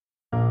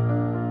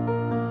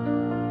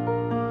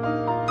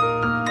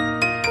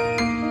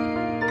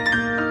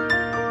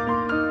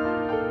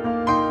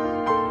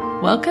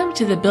Welcome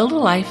to the Build a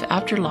Life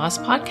After Loss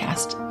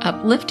podcast,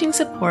 uplifting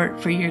support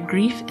for your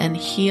grief and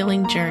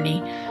healing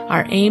journey.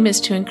 Our aim is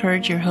to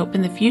encourage your hope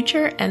in the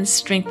future and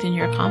strengthen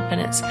your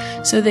confidence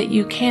so that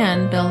you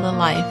can build a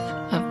life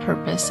of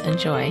purpose and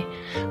joy.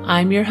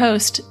 I'm your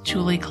host,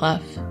 Julie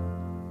Clough.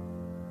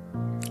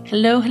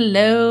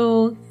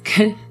 Hello.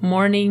 Good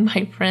morning,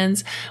 my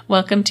friends.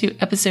 Welcome to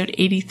episode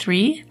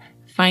 83,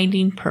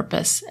 Finding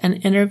Purpose, an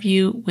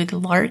interview with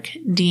Lark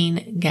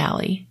Dean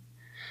Galley.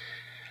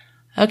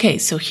 Okay,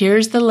 so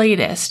here's the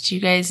latest.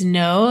 You guys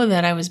know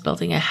that I was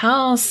building a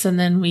house and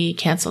then we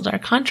canceled our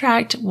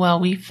contract. Well,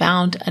 we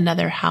found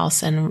another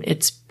house and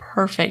it's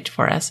perfect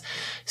for us.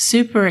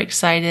 Super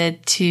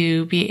excited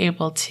to be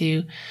able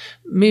to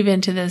move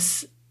into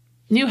this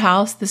new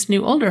house, this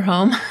new older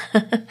home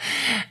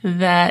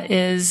that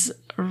is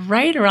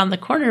right around the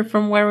corner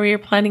from where we were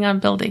planning on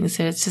building.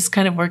 So it's just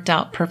kind of worked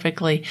out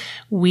perfectly.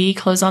 We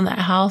close on that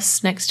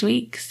house next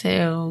week.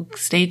 So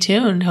stay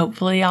tuned.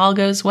 Hopefully all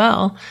goes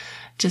well.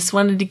 Just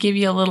wanted to give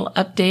you a little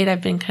update.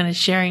 I've been kind of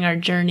sharing our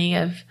journey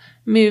of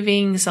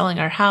moving, selling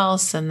our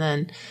house, and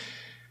then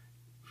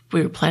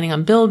we were planning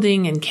on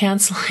building and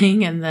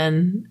canceling, and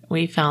then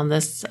we found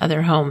this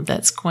other home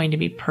that's going to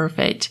be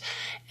perfect.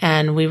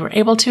 And we were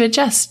able to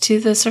adjust to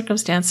the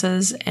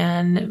circumstances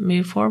and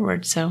move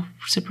forward. So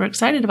super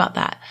excited about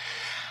that.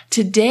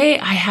 Today,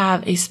 I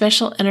have a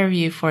special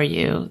interview for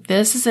you.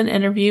 This is an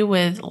interview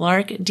with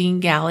Lark Dean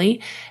Galley,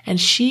 and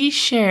she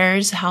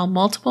shares how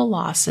multiple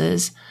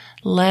losses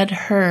led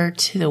her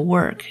to the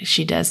work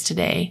she does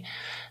today.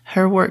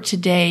 Her work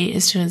today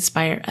is to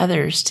inspire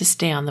others to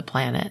stay on the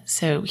planet.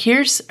 So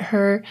here's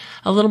a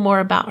little more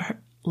about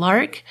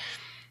Lark.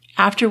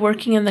 After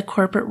working in the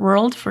corporate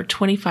world for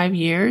 25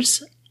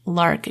 years,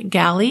 Lark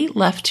Galley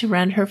left to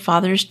run her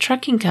father's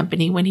trucking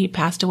company when he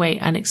passed away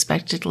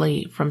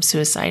unexpectedly from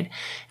suicide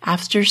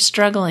after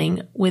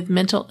struggling with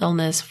mental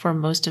illness for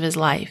most of his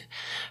life.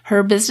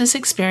 Her business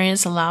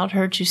experience allowed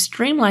her to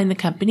streamline the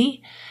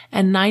company,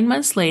 and 9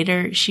 months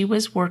later, she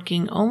was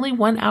working only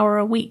 1 hour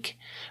a week.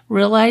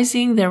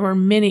 Realizing there were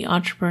many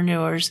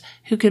entrepreneurs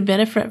who could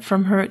benefit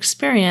from her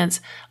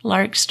experience,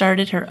 Lark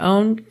started her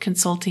own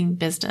consulting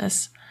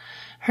business.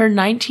 Her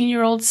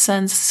 19-year-old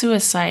son's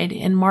suicide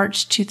in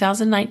March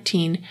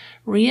 2019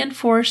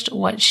 reinforced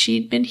what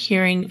she'd been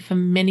hearing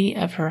from many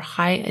of her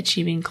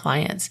high-achieving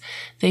clients.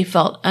 They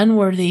felt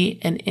unworthy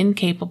and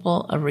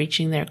incapable of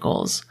reaching their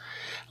goals.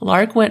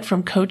 Lark went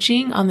from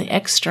coaching on the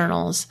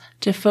externals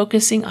to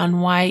focusing on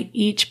why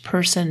each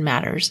person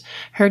matters.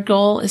 Her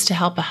goal is to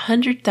help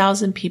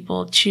 100,000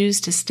 people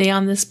choose to stay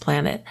on this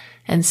planet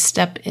and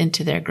step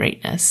into their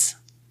greatness.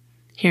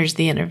 Here's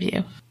the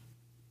interview.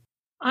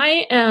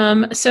 I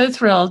am so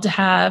thrilled to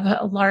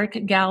have Lark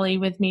Galley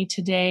with me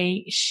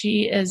today.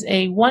 She is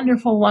a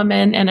wonderful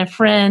woman and a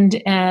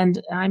friend, and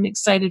I'm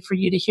excited for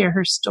you to hear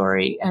her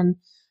story and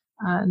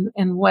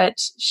what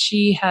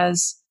she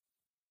has,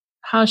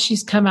 how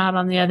she's come out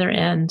on the other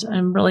end.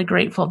 I'm really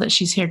grateful that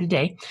she's here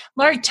today.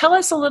 Lark, tell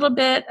us a little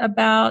bit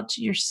about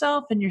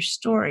yourself and your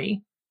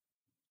story.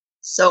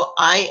 So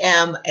I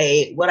am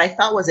what I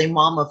thought was a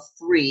mom of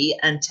three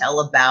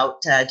until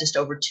about just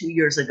over 2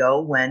 years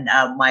ago when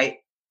my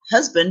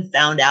husband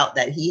found out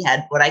that he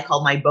had what I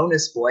call my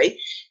bonus boy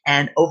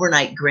and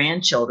overnight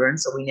grandchildren.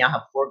 So we now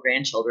have 4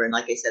 grandchildren,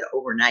 like I said,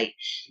 overnight.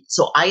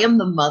 So I am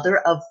the mother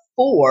of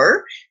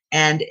 4,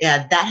 and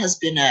that has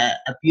been a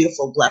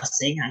beautiful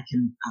blessing. I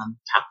can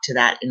talk to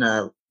that in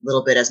a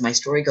little bit as my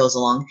story goes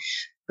along.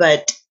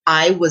 But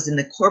I was in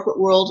the corporate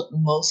world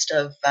most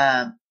of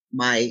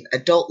my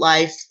adult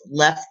life,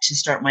 left to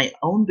start my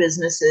own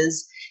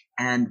businesses,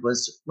 and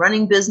was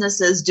running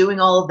businesses, doing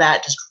all of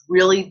that, just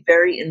really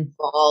very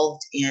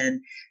involved in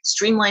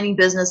streamlining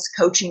business,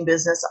 coaching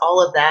business,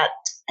 all of that,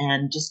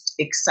 and just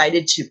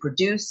excited to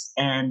produce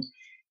and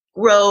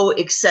grow,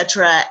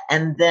 etc.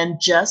 And then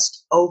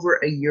just over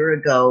a year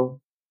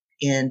ago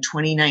in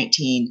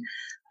 2019,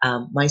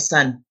 my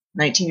son,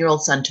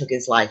 19-year-old son, took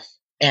his life.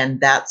 And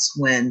that's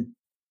when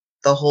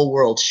the whole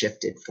world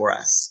shifted for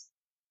us.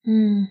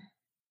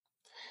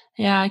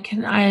 Yeah, I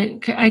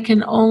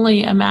can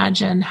only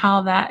imagine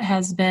how that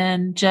has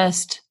been.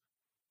 Just,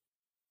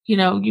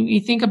 we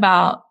think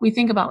about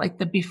like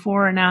the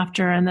before and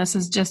after, and this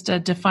is just a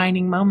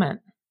defining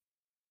moment.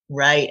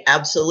 Right.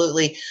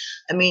 Absolutely.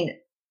 I mean,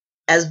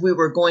 as we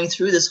were going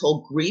through this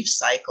whole grief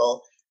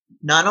cycle,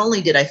 not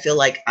only did I feel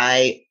like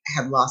I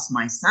had lost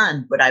my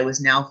son, but I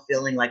was now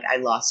feeling like I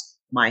lost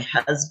my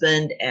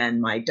husband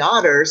and my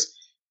daughters,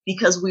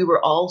 because we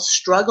were all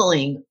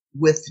struggling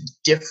with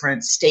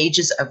different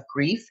stages of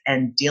grief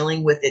and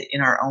dealing with it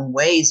in our own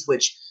ways,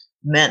 which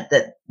meant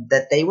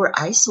that they were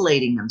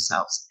isolating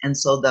themselves. And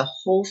so the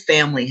whole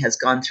family has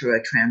gone through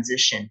a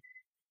transition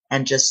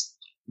and just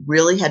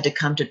really had to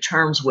come to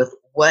terms with,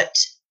 what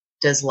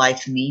does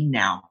life mean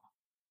now?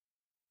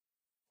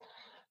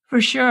 For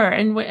sure.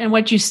 And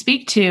what you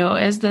speak to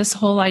is this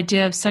whole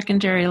idea of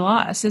secondary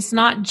loss. It's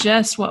not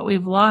just what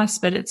we've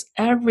lost, but it's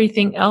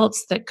everything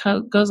else that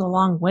goes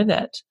along with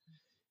it.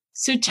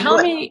 So tell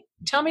me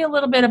a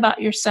little bit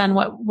about your son.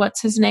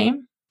 What's his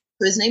name?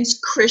 So his name's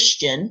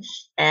Christian,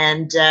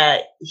 and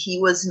he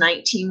was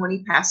 19 when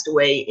he passed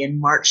away in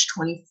March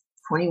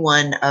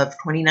 2021 of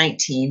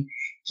 2019.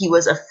 He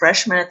was a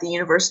freshman at the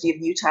University of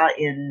Utah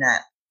in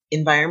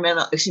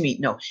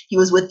he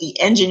was with the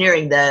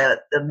engineering, the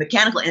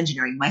mechanical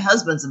engineering. My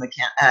husband's an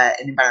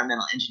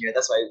environmental engineer.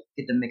 That's why I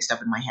get them mixed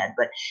up in my head.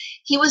 But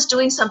he was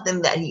doing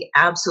something that he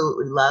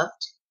absolutely loved.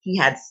 He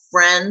had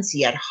friends,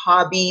 he had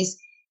hobbies,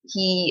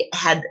 he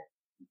had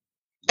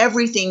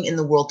everything in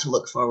the world to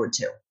look forward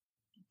to.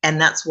 And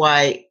that's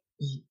why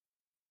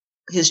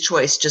his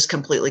choice just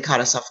completely caught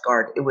us off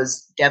guard. It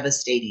was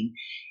devastating.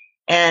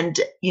 And,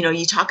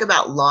 you talk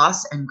about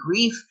loss and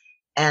grief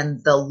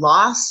and the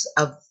loss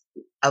of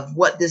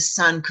what this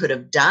son could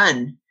have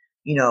done.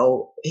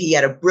 He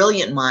had a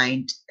brilliant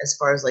mind as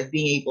far as like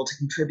being able to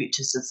contribute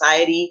to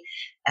society.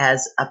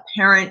 As a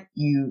parent,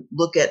 you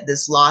look at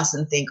this loss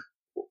and think,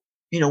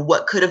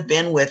 what could have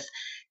been with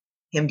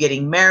him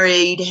getting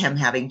married, him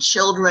having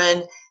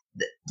children,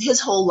 his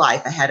whole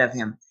life ahead of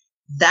him.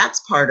 That's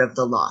part of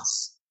the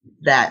loss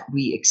that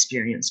we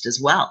experienced as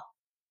well.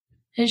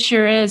 It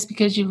sure is,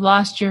 because you've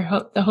lost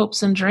the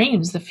hopes and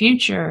dreams, the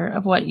future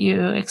of what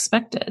you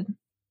expected.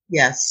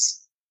 Yes.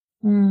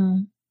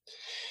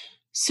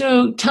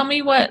 So tell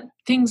me what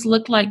things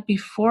looked like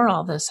before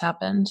all this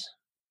happened.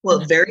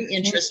 Well, very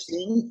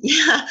interesting.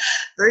 Yeah,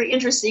 very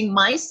interesting.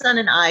 My son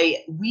and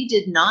I, we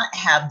did not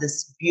have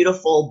this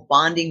beautiful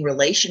bonding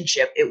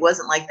relationship. It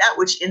wasn't like that,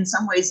 which in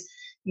some ways,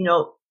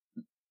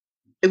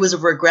 it was a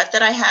regret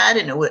that I had,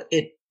 and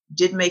it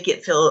did make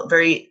it feel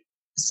very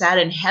sad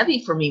and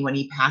heavy for me when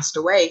he passed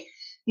away,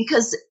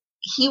 because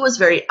he was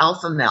very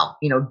alpha male.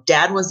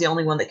 Dad was the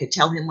only one that could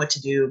tell him what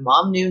to do.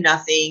 Mom knew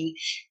nothing.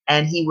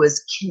 And he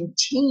was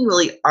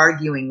continually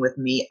arguing with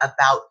me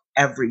about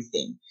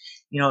everything.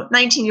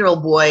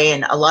 19-year-old boy,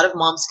 and a lot of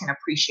moms can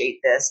appreciate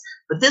this,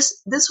 but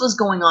this was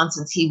going on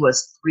since he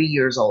was 3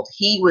 years old.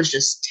 He was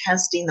just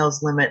testing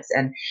those limits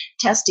and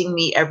testing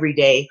me every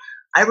day.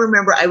 I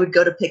remember I would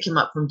go to pick him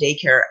up from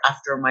daycare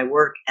after my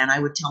work, and I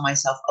would tell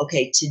myself,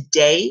 okay,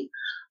 today,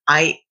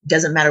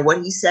 doesn't matter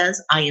what he says,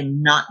 I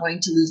am not going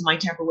to lose my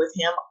temper with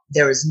him.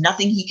 There is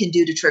nothing he can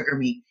do to trigger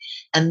me.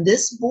 And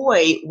this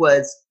boy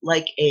was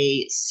like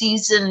a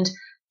seasoned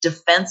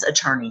defense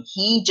attorney.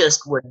 He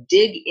just would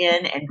dig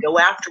in and go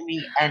after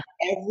me. And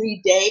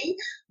every day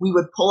we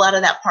would pull out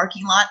of that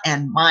parking lot,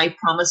 and my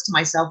promise to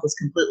myself was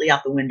completely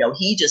out the window.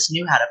 He just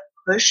knew how to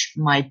push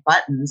my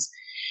buttons.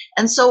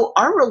 And so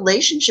our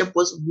relationship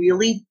was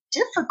really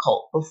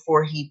difficult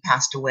before he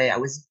passed away. I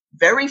was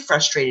very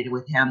frustrated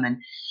with him,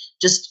 and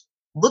just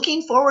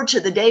looking forward to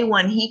the day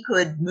when he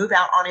could move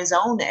out on his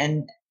own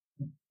and,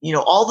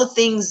 all the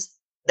things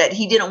that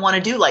he didn't want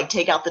to do, like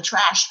take out the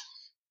trash,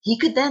 he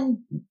could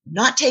then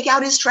not take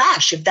out his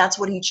trash if that's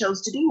what he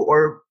chose to do,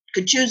 or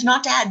could choose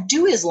not to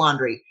do his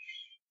laundry.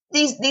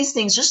 These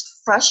things, just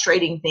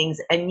frustrating things.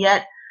 And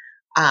yet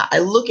I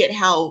look at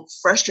how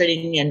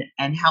frustrating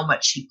and how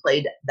much he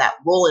played that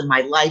role in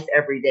my life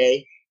every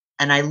day.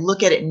 And I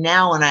look at it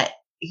now, and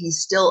he's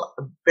still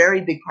a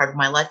very big part of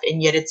my life,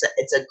 and yet it's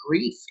a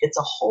grief. It's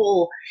a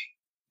whole,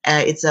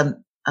 it's a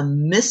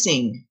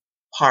missing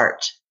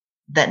part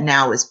that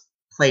now is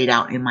played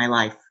out in my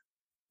life.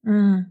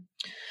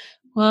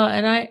 Well,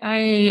 and I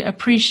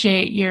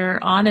appreciate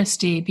your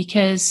honesty,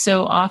 because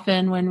so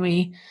often when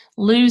we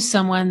lose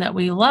someone that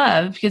we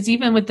love, because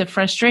even with the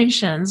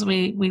frustrations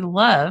we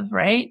love,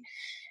 right?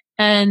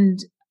 And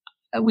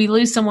we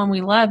lose someone we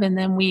love, and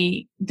then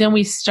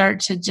we start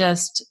to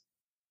just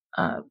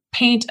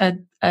paint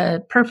a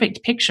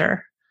perfect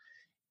picture.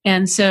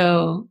 And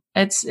so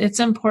it's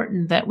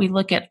important that we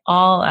look at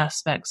all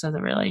aspects of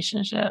the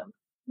relationship.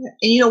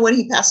 And when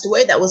he passed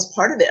away, that was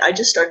part of it. I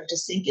just started to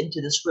sink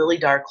into this really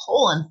dark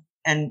hole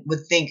and would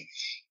think,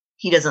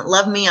 he doesn't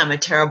love me. I'm a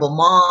terrible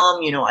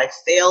mom. I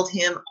failed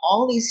him,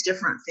 all these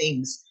different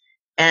things.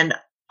 And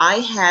I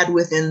had,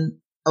 within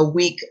a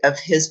week of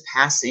his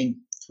passing,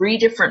 3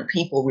 different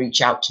people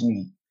reach out to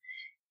me.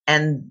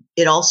 And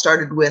it all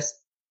started with,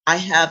 I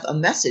have a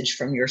message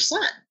from your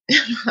son.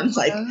 I'm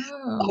like,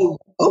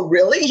 oh,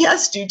 really?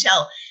 Yes, do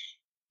tell.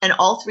 And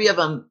all 3 of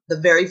them, the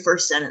very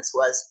first sentence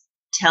was,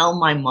 tell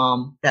my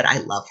mom that I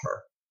love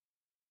her.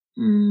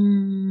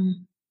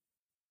 And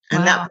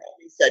that brought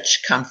me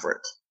such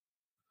comfort.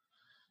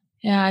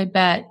 Yeah, I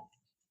bet.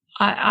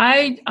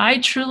 I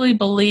truly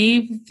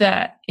believe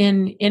that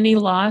in any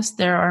loss,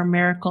 there are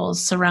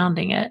miracles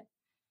surrounding it.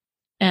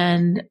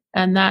 And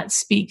that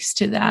speaks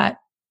to that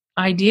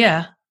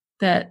idea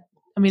that,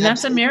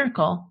 that's a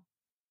miracle.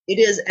 It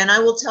is. And I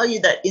will tell you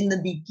that in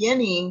the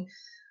beginning,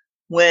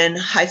 when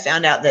I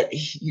found out that,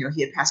 he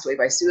had passed away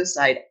by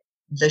suicide,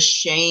 the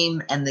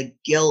shame and the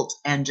guilt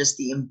and just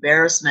the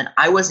embarrassment,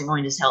 I wasn't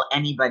going to tell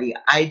anybody.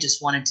 I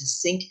just wanted to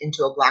sink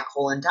into a black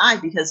hole and die,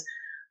 because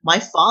my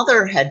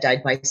father had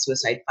died by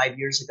suicide 5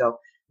 years ago,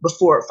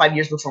 5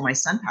 years before my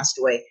son passed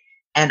away.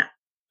 And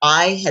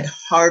I had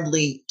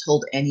hardly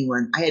told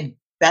anyone. I had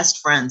best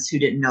friends who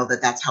didn't know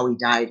that that's how he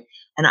died.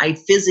 And I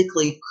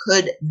physically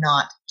could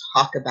not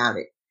talk about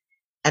it.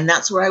 And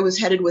that's where I was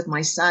headed with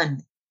my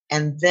son.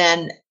 And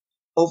then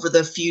over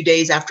the few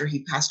days after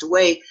he passed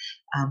away,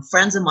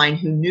 friends of mine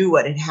who knew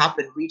what had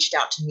happened reached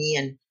out to me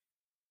and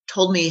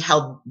told me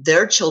how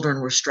their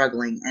children were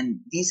struggling. And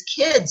these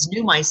kids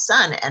knew my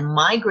son. And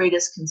my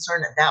greatest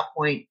concern at that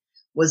point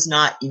was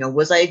not,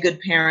 was I a good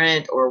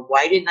parent, or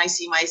why didn't I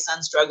see my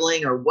son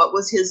struggling, or what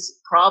was his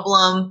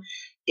problem?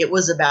 It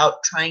was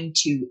about trying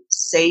to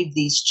save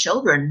these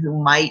children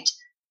who might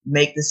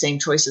make the same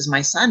choice as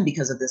my son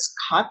because of this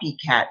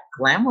copycat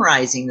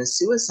glamorizing the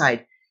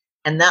suicide.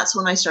 And that's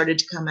when I started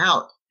to come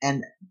out.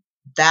 And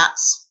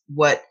that's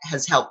what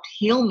has helped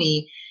heal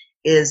me,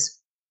 is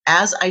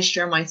as I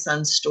share my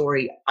son's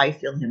story, I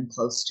feel him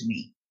close to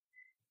me.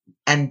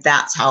 And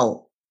that's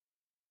how,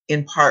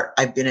 in part,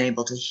 I've been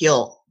able to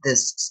heal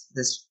this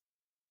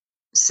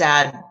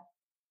sad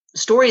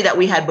story that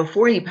we had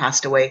before he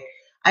passed away.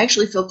 I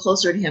actually feel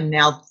closer to him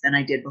now than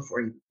I did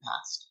before he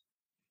passed.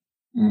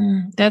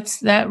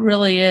 That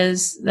really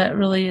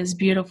is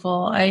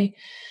beautiful. I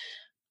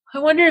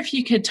wonder if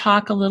you could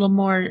talk a little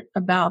more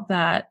about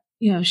that,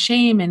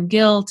 shame and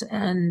guilt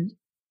and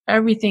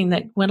everything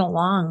that went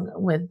along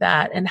with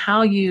that, and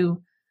how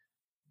you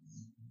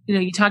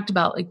talked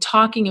about like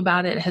talking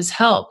about it has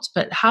helped,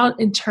 but how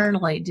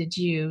internally did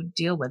you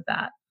deal with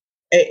that?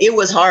 It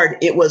was hard.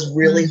 It was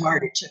really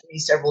hard. It took me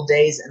several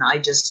days, and I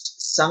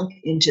just sunk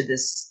into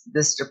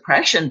this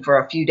depression for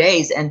a few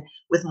days. And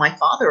with my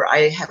father,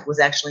 I was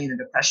actually in a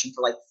depression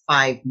for like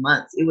 5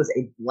 months. It was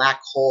a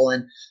black hole,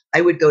 and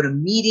I would go to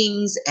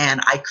meetings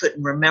and I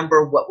couldn't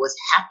remember what was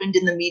happened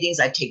in the meetings.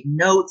 I'd take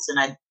notes and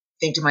I'd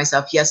think to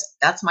myself, yes,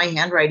 that's my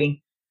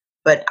handwriting,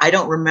 but I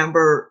don't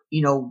remember,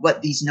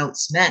 what these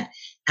notes meant.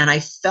 And I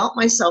felt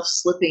myself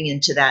slipping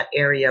into that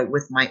area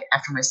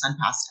after my son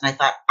passed. And I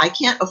thought, I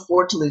can't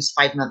afford to lose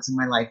 5 months of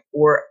my life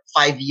or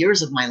 5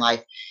 years of my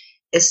life,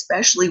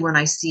 especially when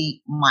I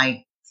see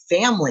my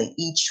family,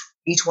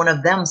 each one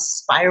of them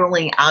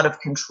spiraling out of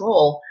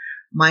control.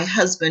 My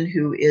husband,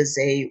 who is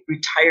a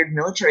retired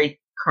military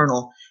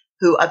colonel,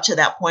 who up to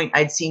that point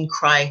I'd seen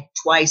cry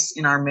twice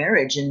in our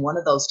marriage. And one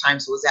of those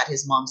times was at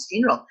his mom's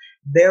funeral.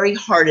 Very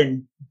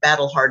hardened,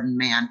 battle-hardened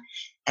man.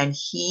 And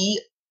he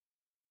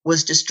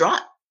was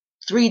distraught.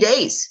 3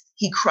 days.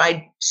 He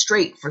cried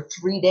straight for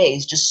 3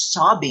 days, just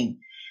sobbing.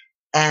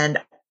 And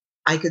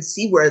I could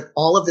see where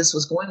all of this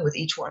was going with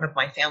each one of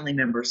my family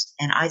members.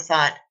 And I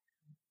thought,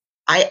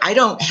 I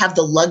don't have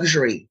the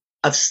luxury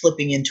of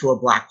slipping into a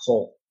black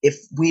hole if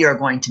we are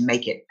going to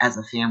make it as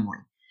a family.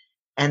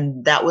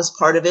 And that was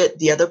part of it.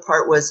 The other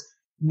part was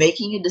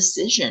making a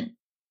decision.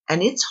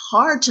 And it's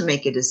hard to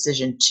make a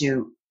decision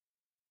to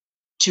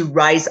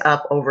rise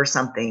up over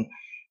something.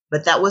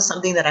 But that was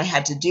something that I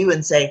had to do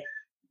and say,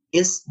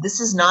 this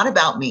is not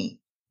about me.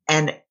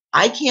 And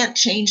I can't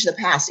change the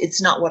past.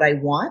 It's not what I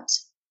want,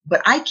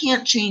 but I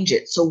can't change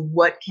it. So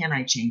what can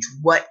I change?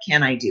 What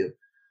can I do?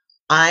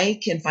 I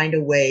can find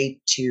a way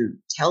to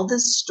tell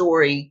this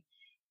story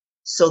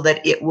so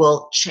that it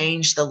will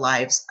change the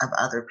lives of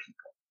other people.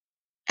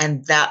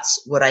 And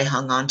that's what I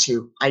hung on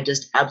to. I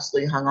just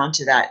absolutely hung on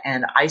to that.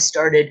 And I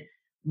started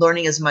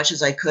learning as much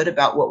as I could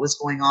about what was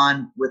going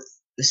on with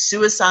the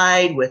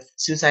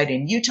suicide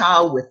in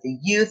Utah, with the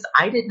youth.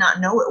 I did not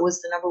know it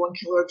was the number one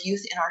killer of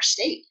youth in our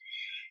state.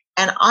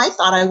 And I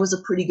thought I was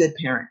a pretty good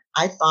parent.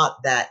 I thought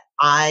that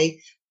I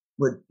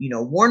would,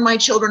 warn my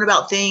children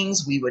about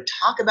things. We would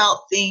talk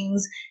about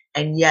things.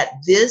 And yet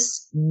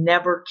this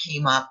never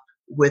came up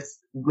with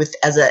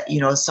as a,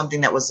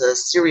 something that was a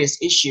serious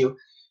issue.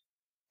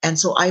 And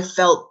so I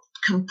felt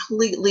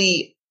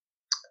completely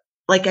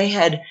like I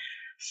had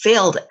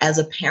failed as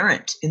a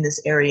parent in this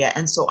area.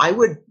 And so I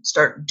would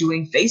start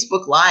doing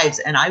Facebook Lives,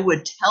 and I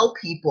would tell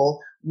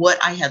people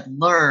what I had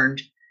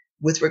learned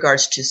with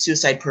regards to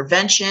suicide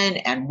prevention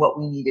and what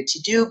we needed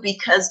to do,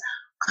 because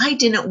I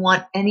didn't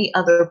want any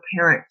other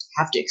parent to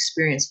have to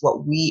experience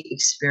what we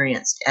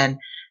experienced, and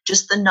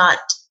just the not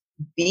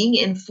being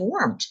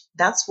informed.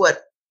 That's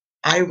what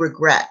I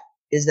regret,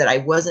 is that I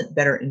wasn't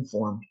better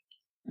informed.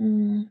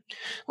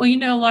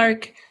 Well,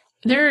 Lark,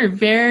 there are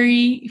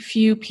very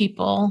few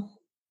people,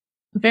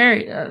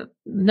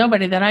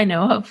 nobody that I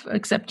know of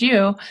except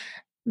you,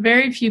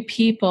 very few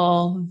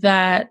people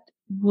that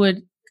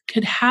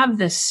could have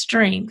this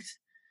strength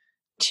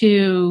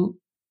to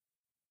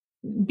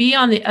be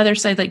on the other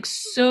side, like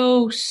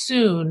so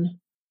soon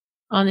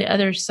on the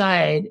other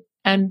side,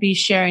 and be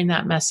sharing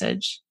that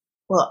message.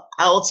 Well,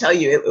 I will tell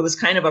you, it was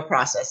kind of a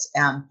process.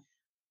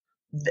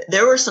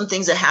 There were some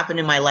things that happened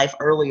in my life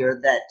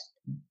earlier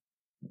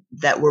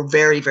that were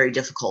very, very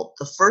difficult.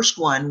 The first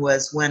one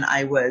was when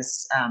I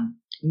was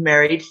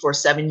married for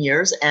 7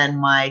 years, and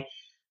my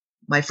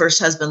first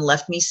husband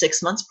left me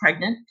 6 months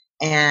pregnant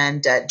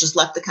and just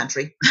left the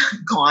country,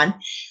 gone.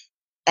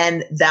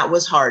 And that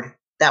was hard.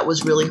 That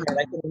was really hard.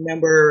 I can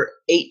remember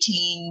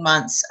 18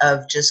 months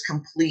of just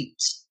complete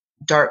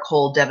dark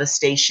hole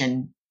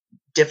devastation,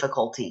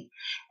 difficulty.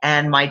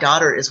 And my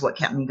daughter is what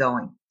kept me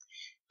going.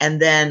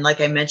 And then, like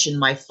I mentioned,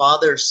 my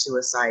father's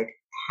suicide,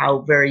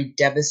 how very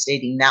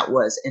devastating that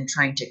was, and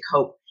trying to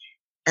cope.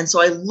 And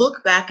so I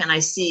look back and I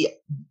see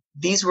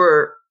these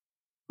were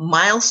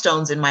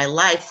milestones in my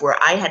life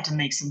where I had to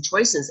make some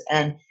choices,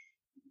 and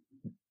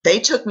they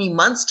took me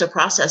months to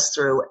process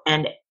through.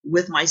 And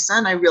with my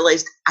son, I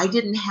realized I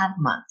didn't have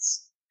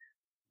months.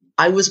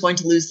 I was going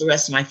to lose the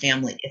rest of my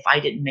family if I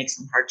didn't make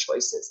some hard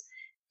choices.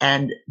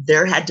 And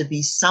there had to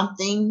be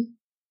something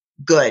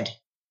good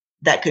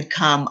that could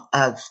come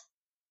of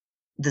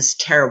this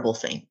terrible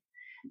thing.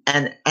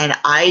 And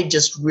I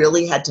just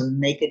really had to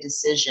make a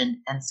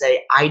decision and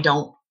say, I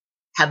don't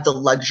have the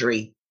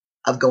luxury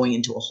of going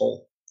into a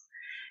hole.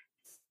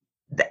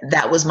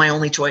 That was my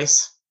only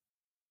choice.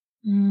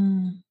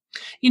 Mm.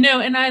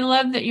 And I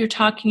love that you're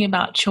talking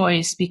about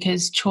choice,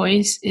 because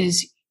choice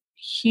is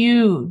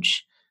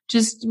huge.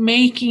 Just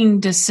making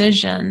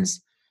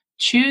decisions,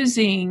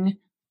 choosing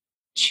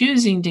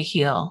to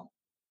heal.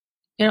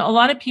 A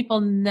lot of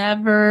people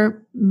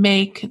never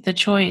make the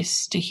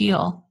choice to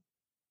heal.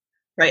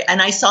 Right.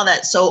 And I saw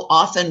that so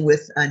often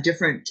with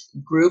different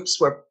groups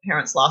where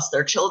parents lost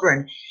their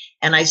children.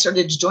 And I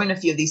started to join a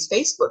few of these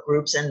Facebook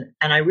groups, and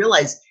I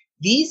realized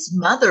these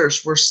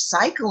mothers were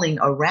cycling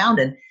around,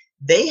 and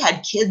they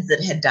had kids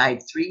that had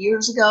died 3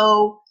 years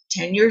ago,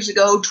 10 years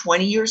ago,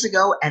 20 years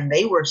ago, and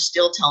they were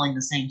still telling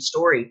the same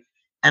story.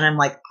 And I'm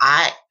like,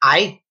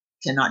 I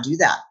cannot do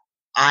that.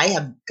 I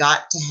have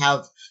got to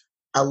have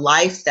a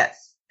life that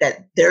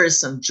there is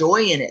some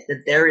joy in it,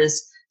 that there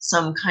is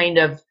some kind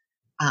of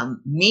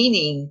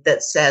meaning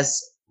that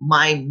says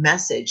my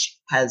message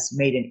has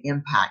made an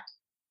impact.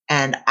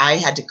 And I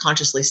had to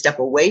consciously step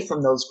away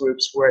from those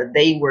groups where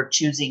they were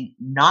choosing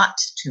not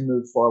to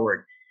move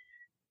forward,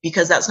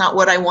 because that's not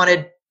what I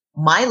wanted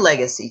my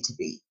legacy to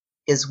be,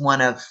 is one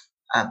of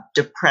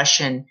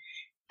depression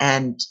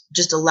and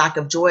just a lack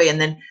of joy. And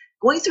then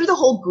going through the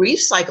whole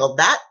grief cycle,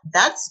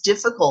 that's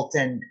difficult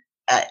and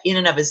in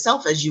and of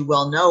itself, as you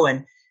well know.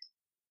 And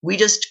we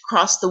just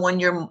crossed the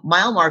 1-year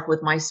mile mark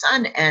with my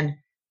son, and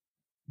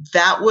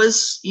that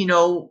was,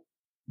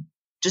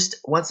 just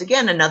once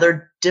again,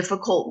 another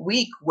difficult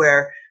week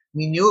where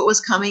we knew it was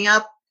coming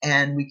up,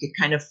 and we could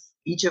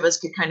each of us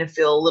could kind of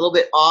feel a little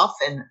bit off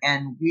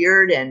and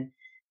weird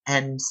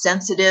and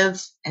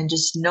sensitive, and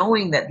just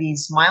knowing that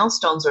these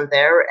milestones are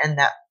there and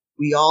that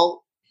we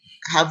all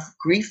have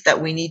grief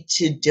that we need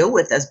to deal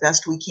with as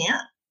best we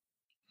can.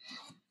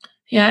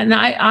 Yeah, and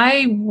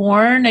I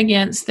warn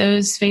against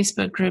those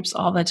Facebook groups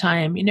all the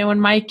time. When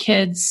my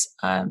kids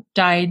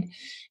died,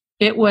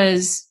 it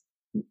was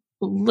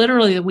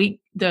literally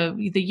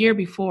the year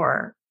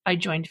before I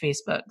joined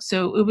Facebook.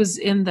 So it was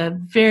in the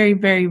very,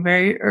 very,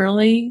 very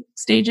early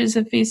stages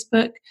of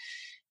Facebook.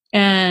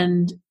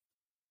 And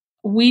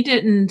we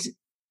didn't,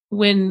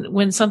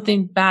 when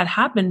something bad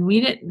happened,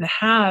 we didn't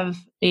have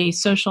a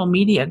social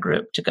media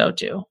group to go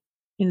to.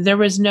 There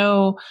was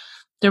no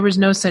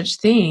such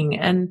thing.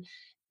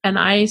 And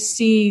I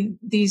see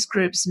these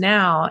groups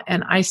now,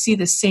 and I see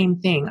the same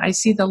thing. I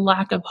see the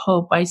lack of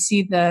hope. I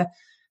see the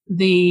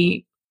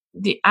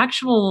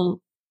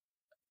actual,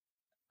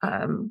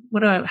 how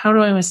do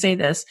I want to say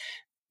this?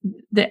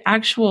 The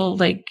actual,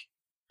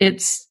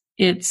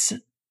 it's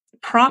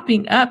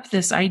propping up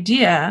this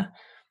idea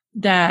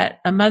that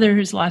a mother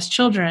who's lost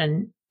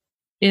children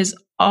is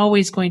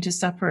always going to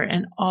suffer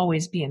and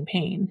always be in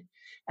pain.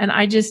 And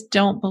I just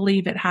don't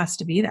believe it has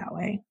to be that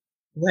way.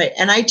 Right.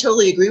 And I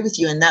totally agree with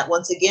you. And that,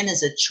 once again,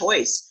 is a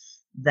choice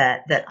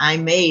that I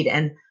made.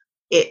 And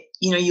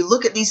you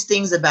look at these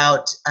things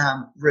about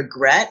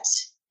regret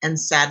and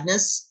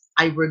sadness.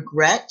 I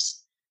regret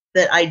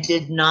that I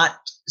did not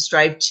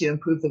strive to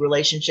improve the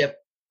relationship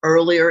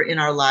earlier in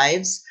our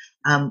lives.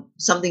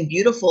 Something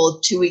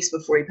beautiful, 2 weeks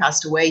before he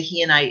passed away,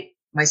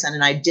 my son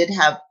and I did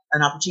have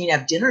an opportunity to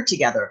have dinner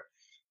together.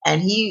 And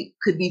he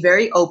could be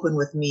very open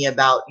with me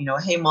about,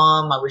 hey,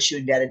 Mom, I wish you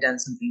and Dad had done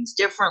some things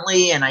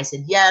differently. And I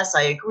said, yes,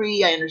 I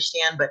agree. I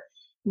understand. But,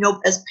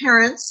 as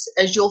parents,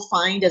 as you'll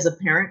find as a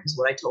parent, is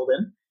what I told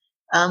him,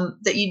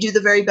 that you do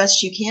the very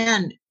best you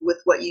can with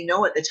what you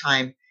know at the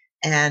time.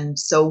 And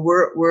so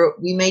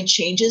we made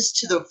changes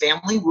to the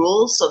family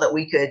rules so that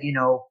we could,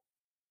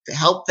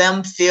 help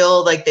them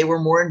feel like they were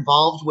more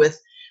involved with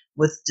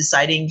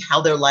deciding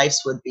how their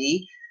lives would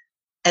be.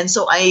 And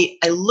so I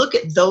look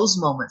at those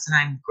moments, and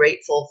I'm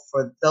grateful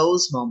for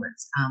those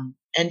moments.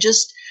 And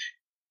just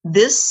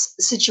this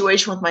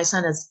situation with my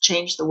son has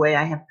changed the way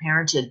I have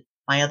parented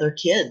my other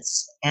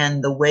kids,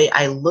 and the way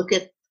I look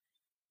at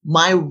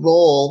my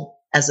role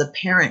as a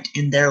parent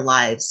in their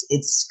lives.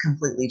 It's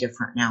completely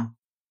different now.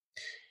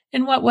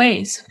 In what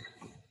ways?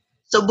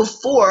 So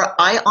before,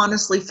 I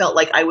honestly felt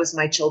like I was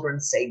my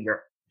children's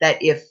savior. That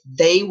if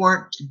they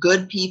weren't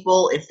good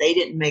people, if they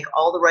didn't make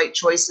all the right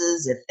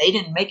choices, if they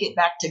didn't make it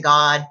back to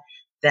God,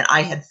 then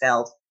I had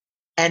failed.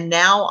 And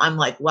now I'm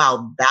like,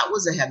 wow, that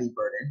was a heavy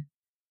burden.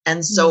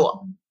 And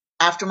so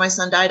after my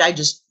son died, I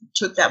just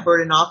took that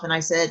burden off, and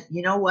I said,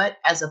 you know what?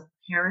 As a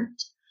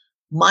parent,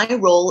 my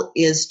role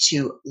is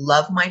to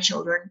love my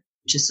children,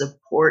 to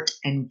support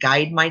and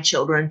guide my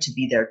children, to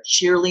be their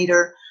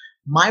cheerleader.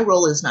 My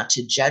role is not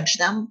to judge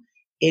them.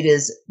 It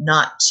is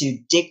not to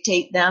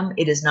dictate them.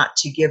 It is not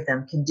to give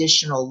them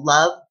conditional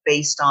love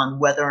based on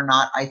whether or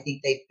not I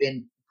think they've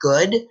been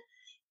good.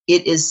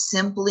 It is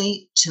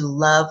simply to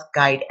love,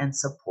 guide, and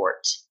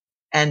support.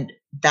 And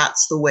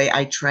that's the way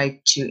I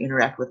try to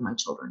interact with my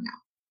children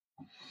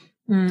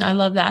now. I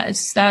love that.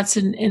 That's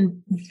a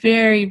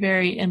very,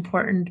 very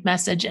important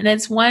message. And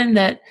it's one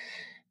that,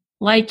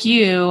 like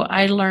you,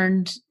 I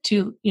learned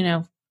to,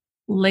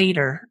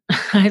 later.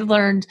 I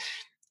learned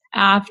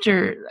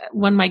after,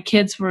 when my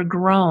kids were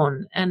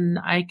grown, and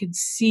I could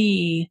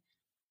see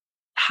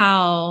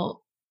how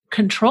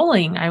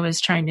controlling I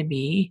was trying to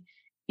be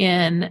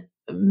in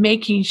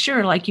making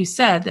sure, like you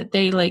said, that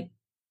they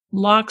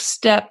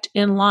lockstepped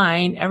in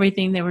line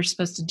everything they were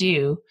supposed to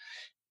do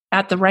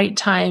at the right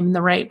time, in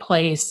the right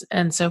place,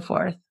 and so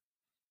forth.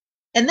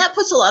 And that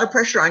puts a lot of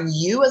pressure on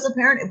you as a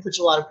parent, and puts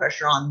a lot of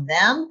pressure on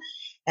them.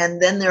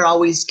 And then they're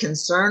always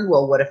concerned,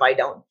 well, what if I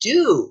don't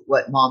do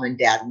what mom and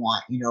dad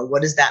want?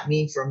 What does that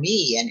mean for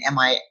me? And am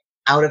I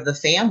out of the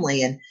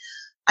family? And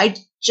I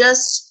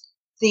just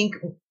think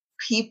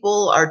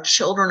our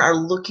children are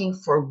looking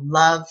for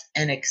love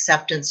and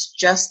acceptance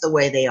just the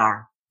way they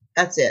are.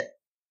 That's it.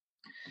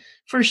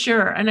 For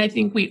sure. And I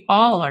think we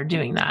all are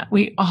doing that.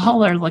 We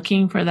all are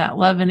looking for that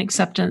love and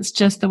acceptance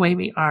just the way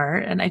we are.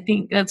 And I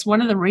think that's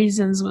one of the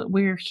reasons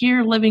we're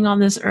here living on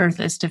this earth,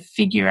 is to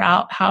figure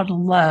out how to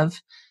love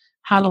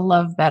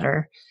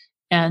better.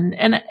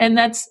 And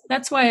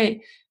that's why,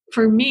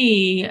 for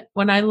me,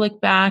 when I look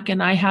back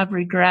and I have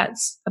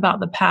regrets about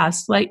the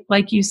past,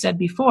 like you said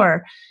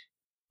before,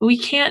 we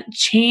can't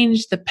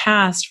change the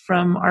past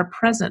from our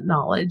present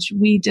knowledge.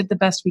 We did the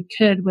best we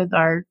could with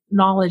our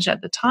knowledge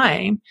at the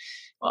time.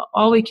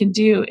 All we can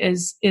do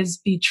is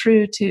be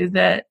true to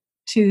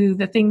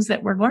the things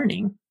that we're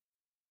learning.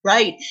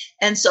 Right.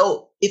 And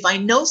so if I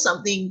know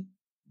something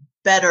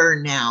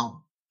better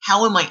now,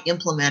 how am I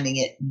implementing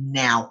it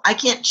now? I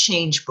can't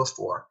change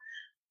before,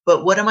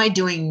 but what am I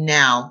doing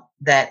now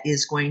that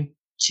is going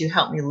to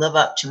help me live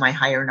up to my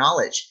higher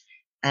knowledge?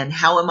 And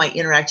how am I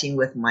interacting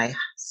with my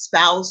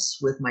spouse,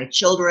 with my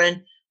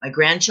children, my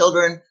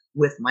grandchildren,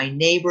 with my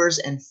neighbors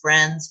and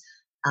friends?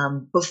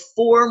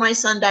 Before my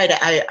son died,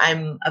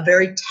 I'm a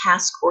very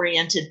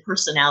task-oriented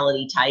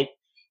personality type.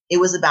 It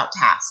was about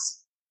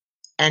tasks.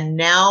 And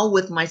now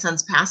with my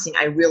son's passing,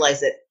 I realize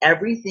that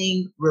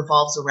everything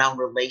revolves around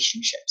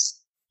relationships.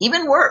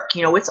 Even work,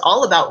 it's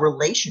all about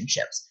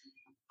relationships.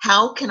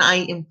 How can I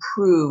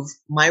improve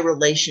my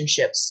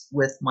relationships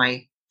with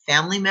my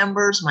family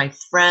members, my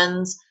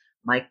friends,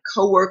 my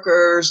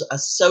coworkers,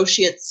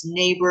 associates,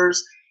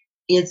 neighbors?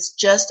 It's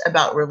just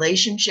about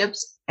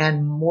relationships.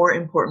 And more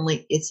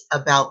importantly, it's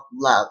about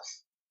love,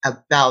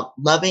 about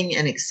loving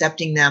and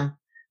accepting them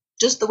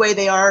just the way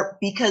they are,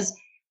 because,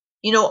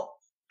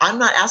 I'm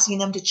not asking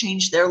them to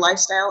change their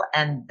lifestyle,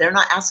 and they're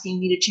not asking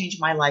me to change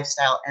my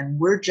lifestyle. And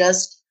we're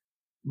just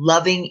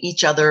loving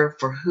each other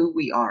for who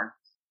we are.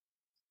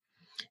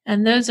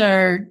 And those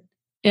are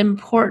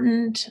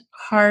important,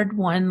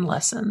 hard-won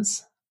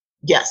lessons.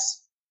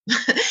 Yes.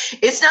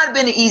 It's not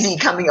been easy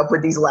coming up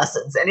with these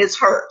lessons, and it's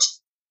hurt.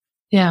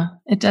 Yeah,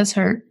 it does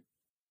hurt.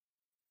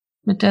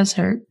 It does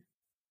hurt.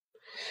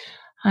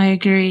 I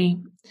agree.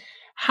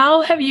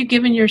 How have you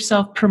given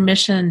yourself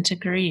permission to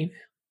grieve?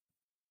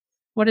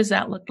 What does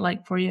that look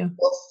like for you?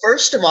 Well,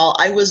 first of all,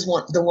 I was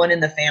the one in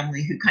the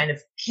family who kind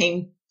of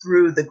came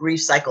through the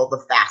grief cycle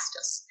the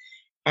fastest.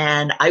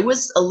 And I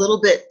was a little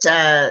bit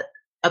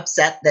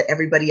upset that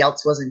everybody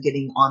else wasn't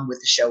getting on with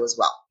the show as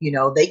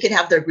well. They could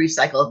have their grief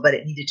cycle, but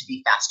it needed to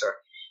be faster.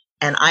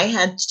 And I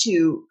had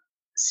to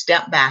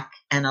step back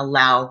and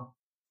allow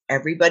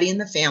everybody in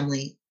the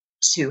family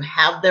to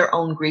have their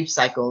own grief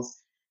cycles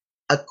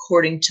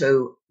according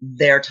to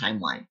their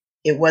timeline.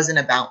 It wasn't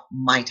about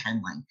my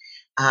timeline.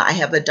 I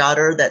have a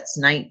daughter that's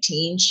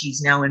 19.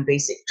 She's now in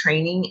basic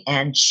training,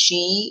 and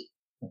she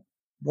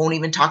won't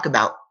even talk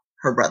about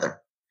her brother.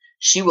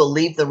 She will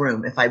leave the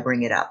room if I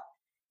bring it up.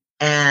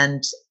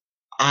 And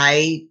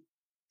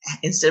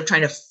instead of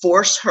trying to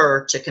force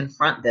her to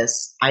confront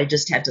this, I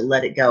just had to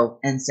let it go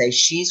and say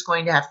she's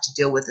going to have to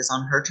deal with this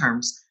on her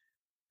terms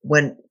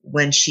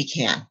when she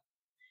can.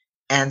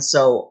 And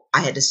so I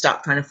had to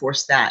stop trying to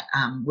force that.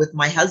 With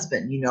my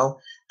husband,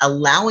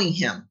 allowing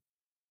him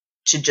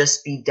to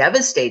just be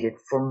devastated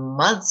for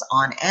months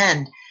on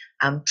end,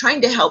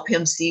 trying to help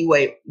him see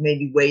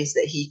maybe ways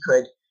that he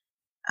could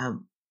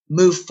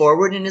move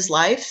forward in his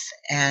life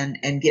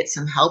and get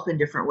some help in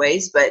different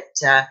ways, but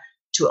to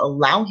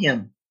allow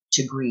him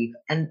to grieve.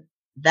 And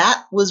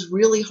that was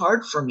really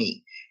hard for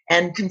me.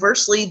 And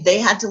conversely, they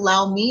had to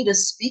allow me to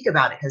speak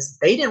about it because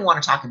they didn't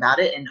want to talk about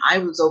it. And I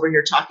was over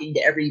here talking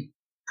to every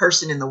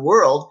person in the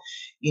world,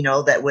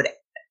 that would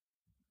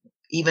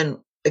even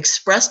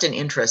expressed an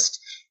interest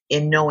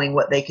in knowing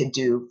what they could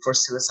do for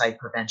suicide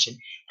prevention.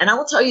 And I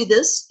will tell you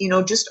this,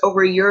 just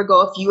over a year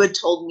ago, if you had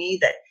told me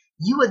that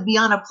you would be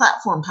on a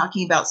platform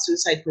talking about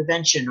suicide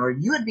prevention, or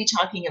you would be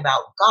talking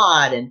about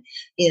God and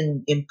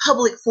in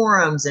public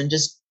forums and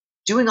just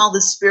doing all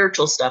this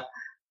spiritual stuff,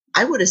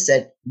 I would have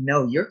said,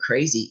 no, you're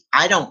crazy.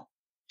 I don't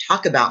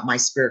talk about my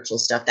spiritual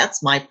stuff.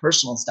 That's my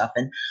personal stuff.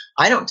 And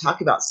I don't talk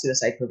about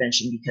suicide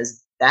prevention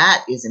because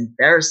that is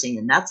embarrassing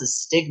and that's a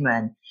stigma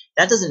and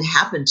that doesn't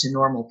happen to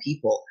normal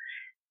people.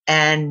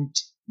 And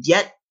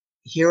yet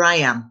here I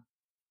am.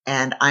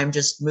 And I'm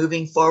just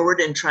moving forward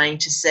and trying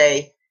to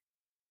say,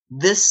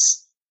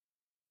 this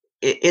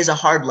is a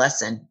hard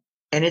lesson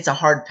and it's a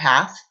hard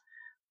path,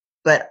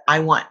 but I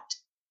want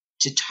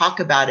to talk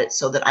about it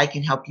so that I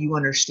can help you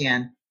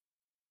understand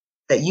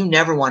that you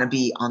never want to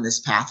be on this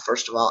path,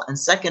 first of all. And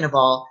second of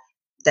all,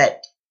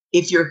 that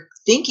if you're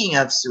thinking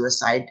of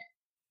suicide,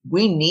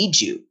 we need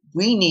you.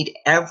 We need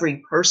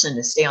every person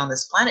to stay on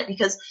this planet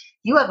because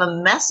you have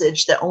a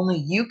message that only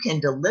you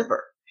can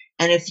deliver.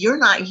 And if you're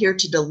not here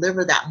to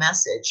deliver that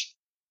message,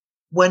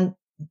 when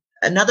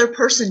another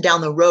person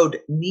down the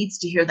road needs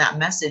to hear that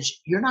message,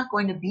 you're not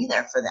going to be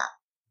there for them.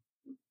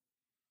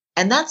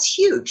 And that's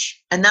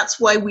huge. And that's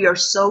why we are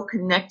so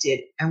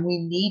connected and we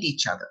need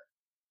each other.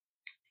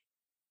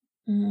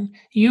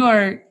 You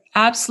are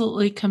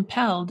absolutely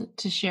compelled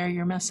to share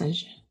your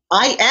message.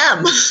 I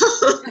am.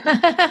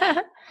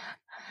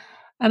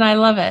 And I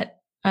love it.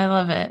 I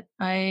love it.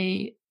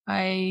 I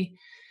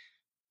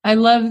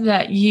love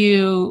that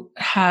you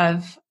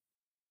have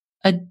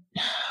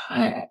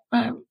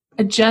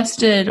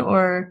adjusted,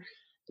 or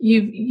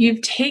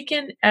you've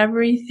taken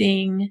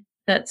everything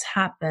that's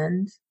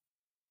happened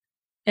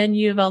and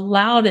you've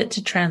allowed it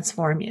to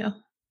transform you.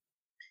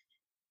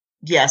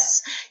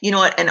 Yes. You know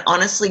what? And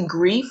honestly,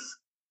 grief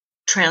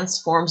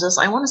transforms us.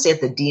 I want to say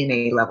at the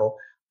DNA level,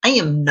 I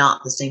am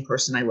not the same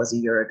person I was a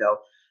year ago.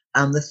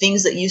 The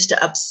things that used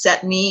to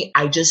upset me,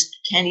 I just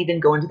can't even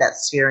go into that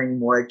sphere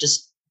anymore. It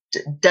just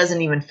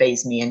doesn't even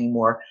faze me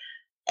anymore.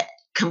 It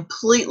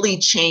completely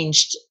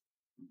changed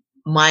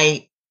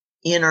my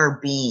inner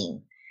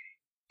being.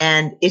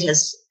 And it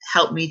has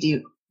helped me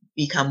to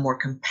become more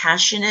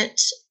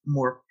compassionate,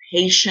 more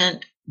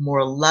patient,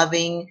 more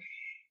loving.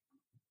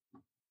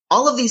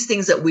 All of these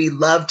things that we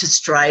love to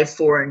strive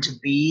for and to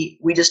be,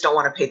 we just don't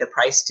want to pay the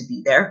price to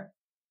be there.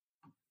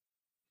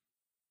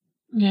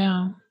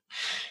 Yeah.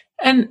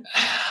 And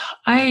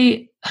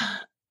I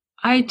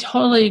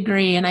totally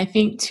agree. And I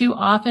think too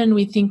often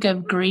we think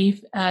of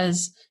grief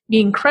as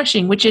being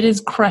crushing, which it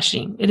is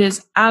crushing. It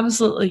is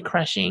absolutely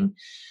crushing,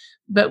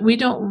 but we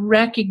don't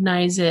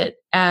recognize it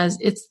as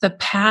it's the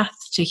path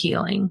to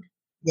healing.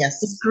 Yes.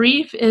 The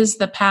grief is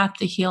the path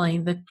to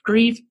healing. The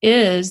grief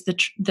is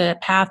the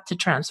path to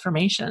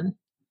transformation.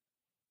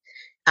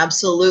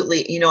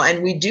 Absolutely. You know,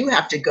 and we do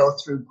have to go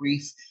through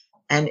grief.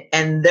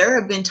 And there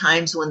have been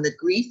times when the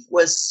grief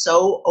was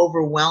so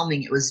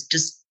overwhelming. It was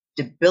just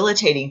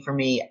debilitating for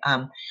me.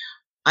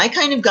 I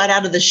kind of got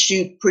out of the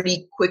chute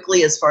pretty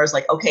quickly as far as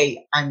like,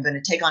 okay, I'm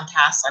going to take on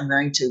tasks. I'm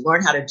going to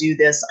learn how to do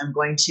this. I'm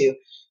going to,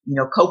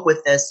 cope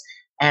with this.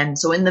 And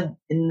so in the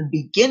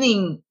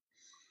beginning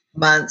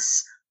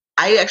months,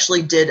 I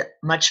actually did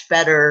much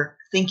better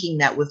thinking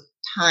that with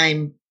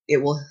time,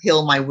 it will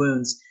heal my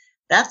wounds.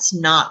 That's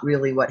not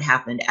really what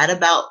happened. At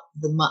about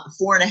the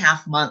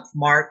 4.5 month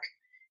mark,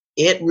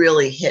 it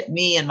really hit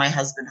me and my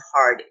husband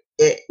hard.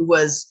 It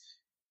was,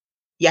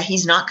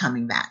 he's not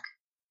coming back.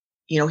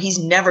 He's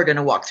never going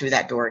to walk through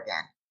that door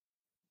again.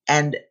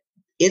 And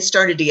it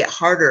started to get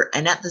harder.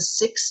 And at the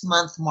 6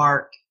 month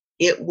mark,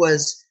 it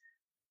was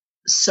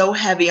so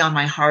heavy on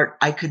my heart,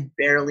 I could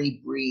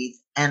barely breathe.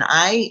 And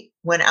I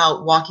went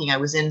out walking. I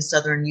was in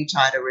southern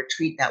Utah at a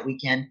retreat that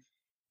weekend.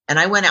 And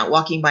I went out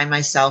walking by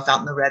myself out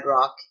in the Red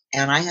Rock.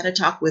 And I had a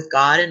talk with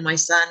God and my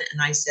son.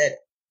 And I said,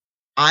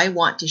 I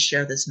want to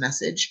share this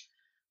message,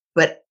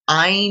 but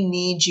I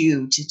need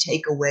you to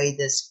take away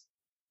this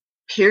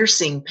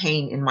piercing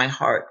pain in my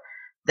heart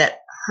that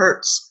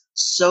hurts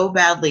so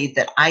badly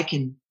that I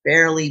can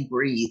barely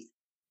breathe.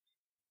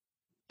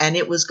 And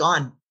it was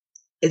gone.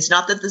 It's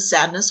not that the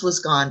sadness was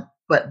gone,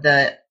 but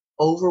the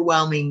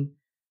overwhelming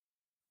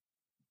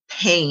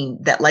pain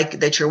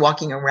that you're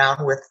walking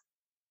around with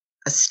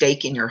a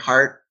stake in your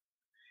heart,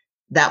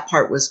 that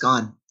part was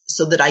gone,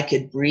 so that I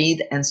could breathe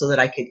and so that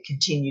I could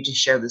continue to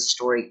share this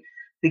story,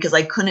 because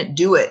I couldn't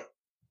do it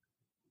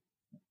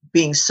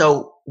being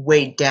so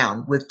weighed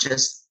down with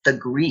just the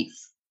grief.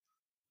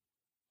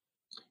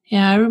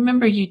 Yeah, I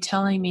remember you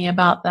telling me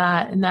about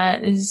that. And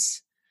that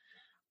is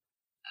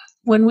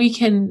when we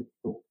can,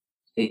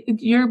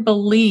 your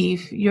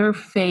belief, your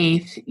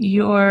faith,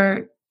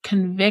 your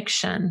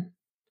conviction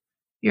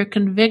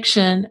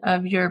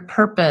of your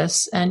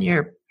purpose and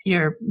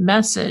your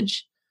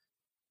message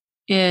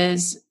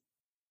is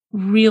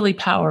really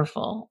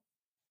powerful.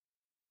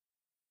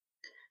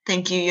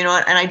 Thank you. And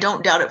I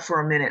don't doubt it for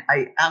a minute.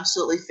 I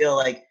absolutely feel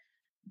like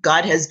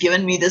God has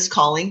given me this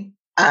calling.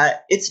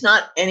 It's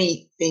not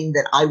anything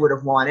that I would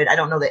have wanted. I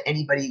don't know that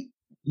anybody,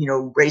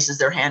 raises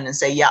their hand and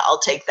say, yeah, I'll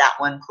take that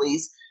one,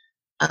 please.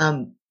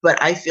 But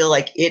I feel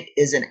like it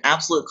is an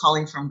absolute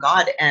calling from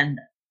God. And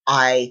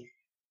I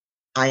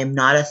am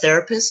not a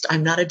therapist.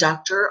 I'm not a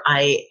doctor.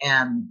 I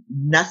am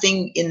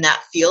nothing in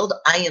that field.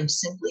 I am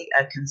simply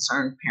a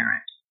concerned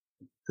parent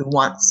who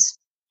wants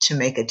to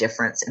make a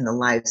difference in the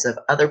lives of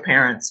other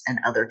parents and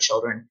other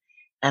children.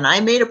 And I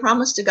made a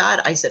promise to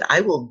God. I said,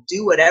 I will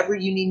do whatever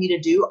you need me to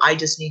do. I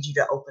just need you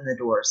to open the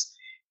doors.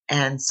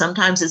 And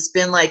sometimes it's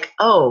been like,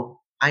 oh,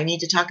 I need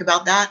to talk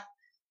about that.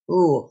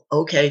 Ooh,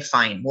 okay,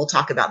 fine. We'll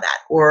talk about that.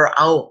 Or,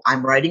 oh,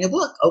 I'm writing a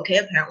book. Okay,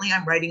 apparently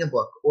I'm writing a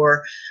book.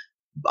 Or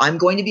I'm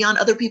going to be on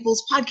other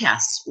people's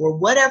podcasts, or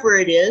whatever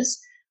it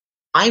is.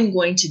 I'm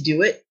going to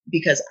do it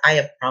because I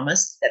have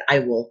promised that I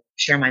will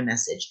share my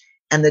message.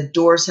 And the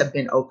doors have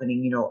been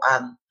opening.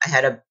 I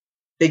had a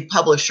big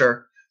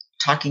publisher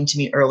talking to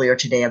me earlier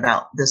today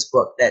about this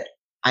book that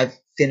I've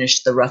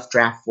finished the rough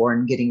draft for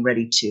and getting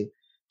ready to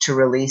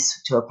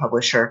release to a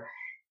publisher.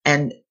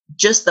 And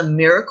just the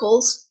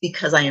miracles,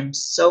 because I am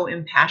so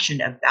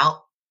impassioned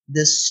about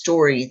this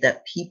story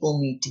that people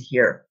need to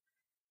hear.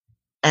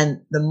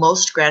 And the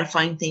most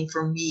gratifying thing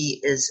for me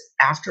is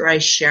after I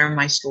share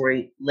my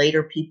story,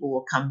 later people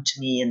will come to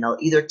me and they'll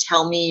either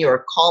tell me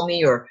or call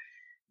me, or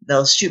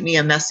they'll shoot me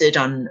a message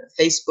on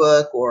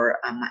Facebook or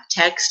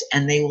text,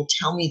 and they will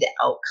tell me the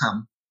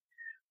outcome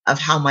of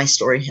how my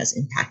story has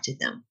impacted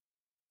them.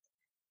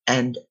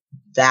 And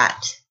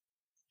that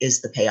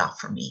is the payoff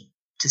for me,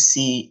 to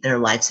see their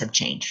lives have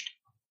changed.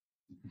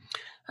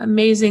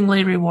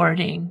 Amazingly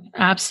rewarding.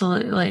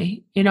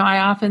 Absolutely. I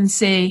often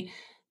say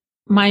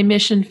my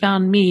mission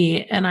found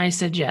me, and I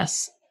said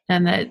yes.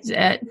 And that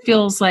it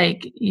feels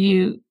like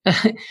you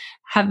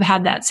have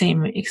had that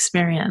same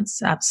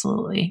experience.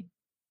 Absolutely.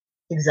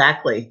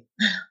 Exactly.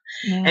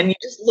 Yeah. And you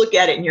just look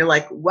at it and you're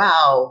like,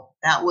 wow,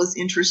 that was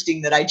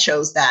interesting that I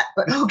chose that,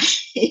 but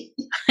okay.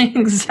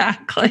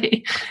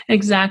 Exactly.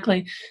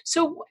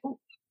 So,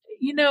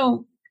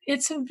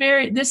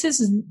 this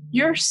is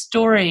your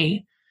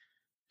story.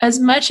 As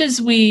much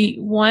as we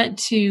want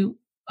to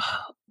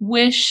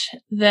wish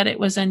that it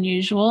was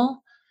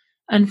unusual,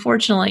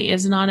 unfortunately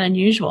is not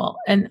unusual.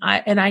 And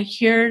I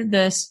hear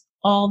this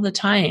all the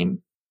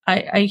time.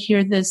 I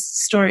hear this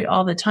story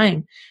all the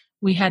time.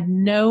 We had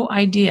no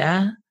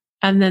idea,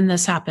 and then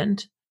this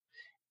happened.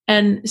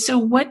 And so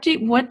what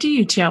do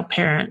you tell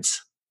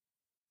parents?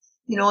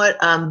 You know what?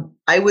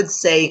 I would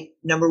say,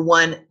 number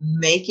one,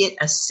 make it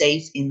a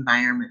safe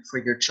environment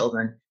for your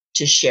children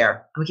to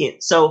share. Okay,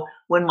 so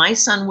when my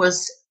son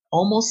was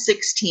almost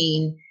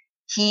 16,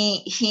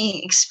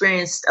 he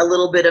experienced a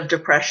little bit of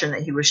depression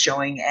that he was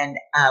showing, and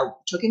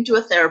took him to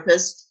a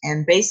therapist.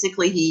 And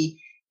basically, he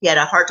had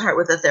a heart-to-heart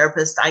with a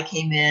therapist. I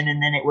came in,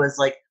 and then it was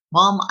like,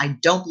 Mom, I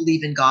don't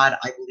believe in God.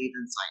 I believe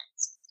in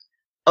science.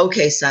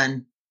 Okay,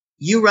 son,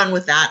 you run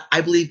with that.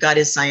 I believe God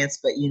is science,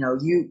 but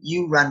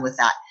you run with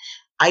that.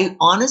 I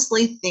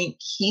honestly think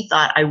he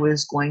thought I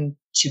was going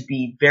to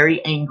be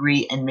very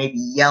angry and maybe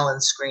yell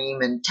and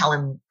scream and tell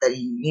him that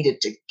he needed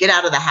to get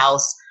out of the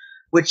house,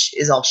 which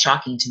is all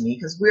shocking to me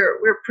because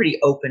we're a pretty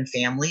open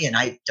family, and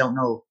I don't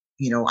know,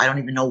 I don't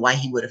even know why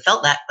he would have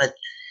felt that, but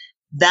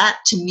that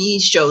to me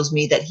shows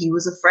me that he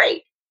was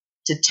afraid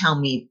to tell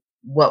me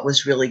what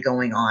was really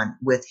going on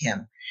with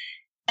him.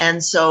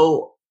 And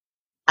so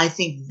I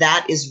think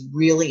that is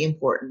really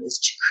important, is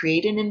to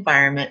create an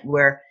environment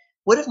where,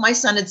 what if my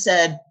son had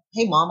said,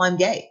 hey, Mom, I'm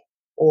gay,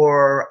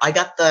 or I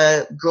got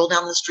the girl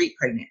down the street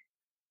pregnant?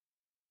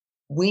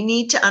 We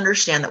need to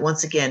understand that,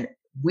 once again,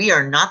 we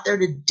are not there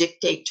to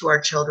dictate to our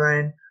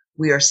children.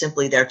 We are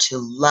simply there to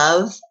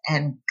love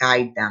and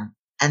guide them.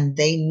 And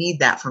they need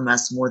that from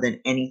us more than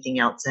anything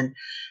else. And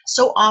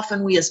so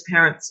often we as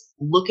parents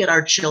look at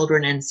our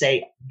children and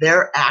say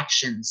their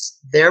actions,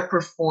 their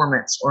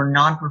performance or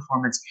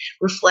non-performance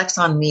reflects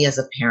on me as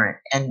a parent.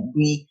 And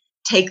we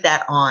take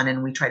that on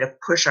and we try to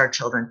push our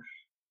children.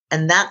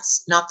 And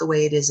that's not the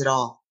way it is at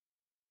all.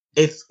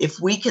 If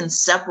we can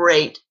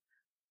separate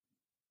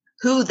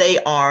who they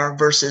are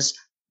versus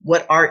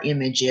what our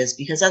image is,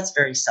 because that's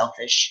very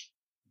selfish,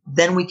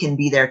 then we can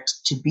be there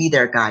to be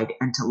their guide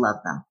and to love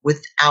them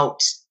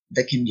without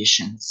the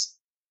conditions.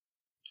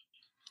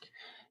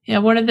 Yeah,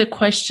 one of the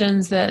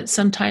questions that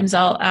sometimes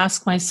I'll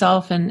ask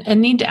myself and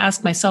need to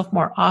ask myself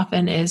more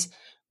often is,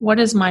 what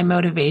is my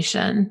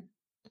motivation?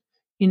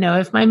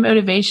 If my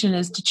motivation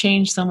is to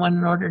change someone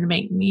in order to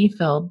make me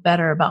feel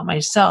better about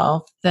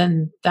myself,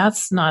 then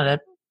that's not a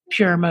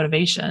pure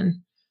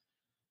motivation.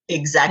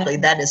 Exactly.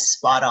 That is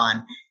spot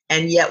on.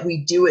 And yet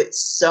we do it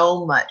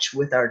so much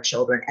with our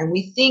children. And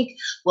we think,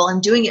 well, I'm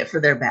doing it for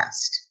their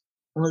best.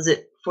 Was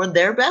it for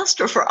their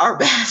best or for our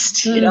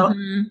best?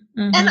 Mm-hmm.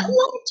 And a lot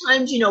of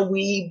times,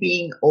 we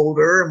being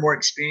older and more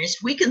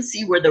experienced, we can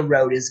see where the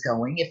road is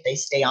going if they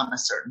stay on a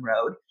certain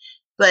road.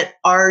 But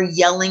our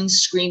yelling,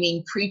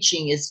 screaming,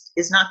 preaching is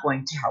not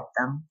going to help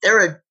them.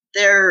 They're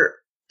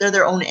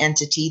their own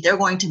entity. They're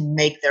going to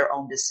make their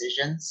own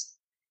decisions.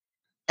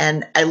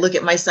 And I look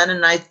at my son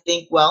and I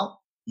think, well,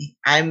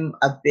 I'm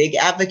a big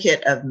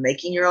advocate of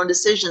making your own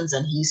decisions,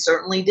 and he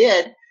certainly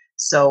did.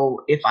 So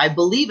if I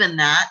believe in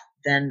that,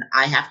 then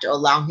I have to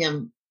allow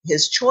him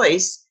his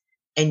choice.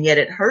 And yet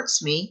it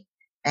hurts me,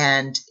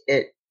 and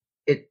it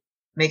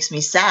makes me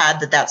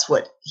sad that that's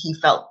what he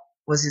felt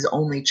was his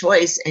only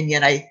choice. And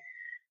yet I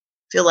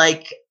feel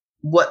like,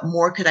 what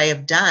more could I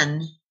have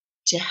done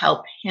to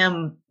help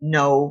him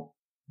know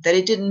that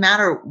it didn't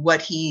matter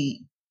what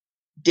he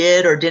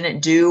did or didn't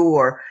do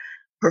or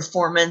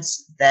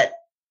performance, that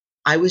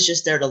I was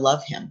just there to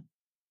love him.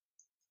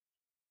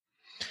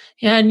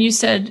 Yeah, and you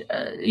said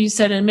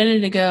a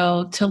minute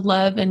ago to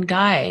love and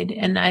guide,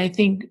 and I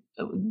think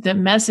the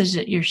message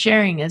that you're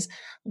sharing is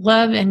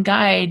love and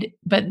guide,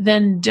 but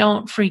then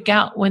don't freak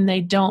out when they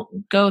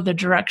don't go the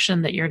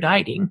direction that you're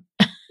guiding.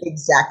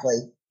 Exactly.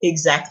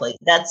 Exactly.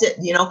 That's it.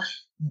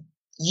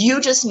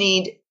 You just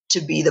need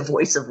to be the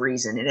voice of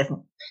reason. And if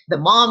the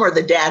mom or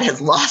the dad has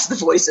lost the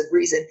voice of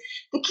reason,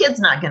 the kid's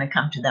not going to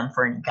come to them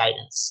for any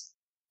guidance.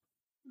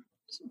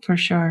 For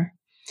sure.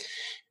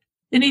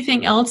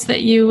 Anything else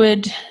that you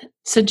would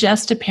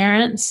suggest to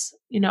parents?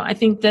 I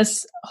think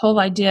this whole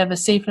idea of a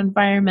safe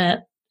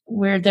environment,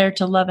 we're there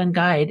to love and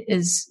guide,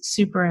 is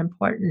super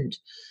important.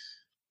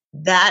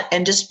 That,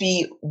 and just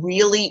be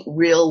really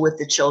real with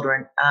the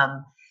children.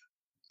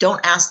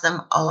 Don't ask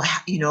them, oh,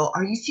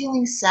 are you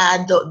feeling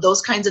sad?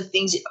 Those kinds of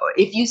things.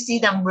 If you see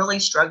them really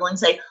struggling,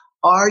 say,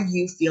 are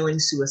you feeling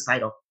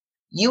suicidal?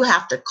 You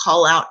have to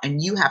call out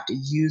and you have to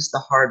use the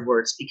hard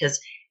words, because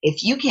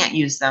if you can't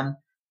use them,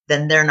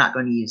 then they're not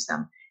going to use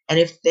them. And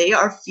if they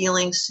are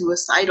feeling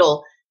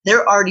suicidal,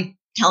 they're already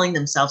telling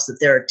themselves that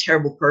they're a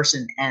terrible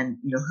person and,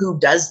 who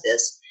does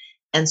this?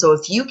 And so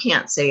if you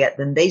can't say it,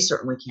 then they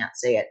certainly can't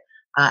say it.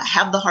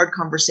 Have the hard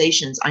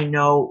conversations. I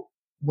know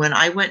when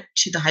I went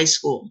to the high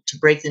school to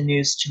break the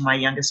news to my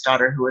youngest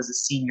daughter, who was a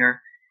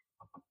senior,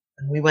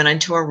 and we went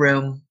into a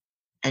room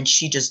and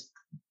she just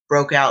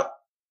broke out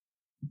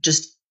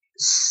just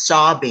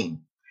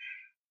sobbing.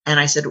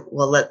 And I said,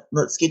 well,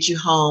 let's get you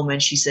home.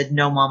 And she said,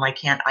 no, Mom, I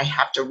can't. I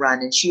have to run.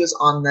 And she was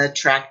on the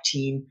track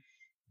team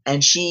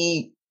and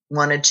she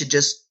wanted to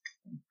just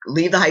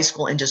leave the high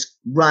school and just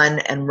run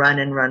and run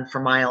and run for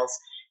miles.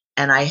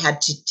 And I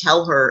had to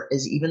tell her,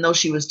 even though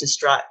she was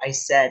distraught, I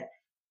said,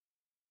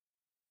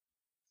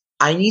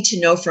 I need to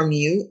know from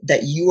you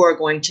that you are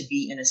going to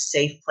be in a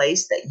safe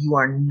place, that you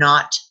are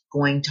not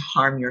going to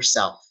harm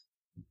yourself.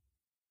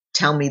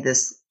 Tell me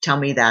this, tell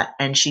me that.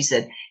 And she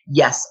said,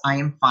 yes, I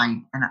am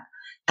fine.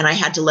 And I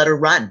had to let her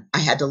run. I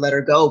had to let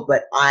her go,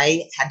 but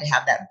I had to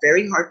have that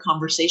very hard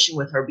conversation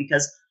with her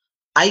because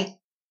I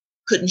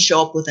couldn't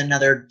show up with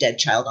another dead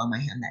child on my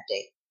hand that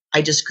day.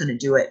 I just couldn't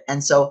do it.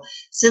 And so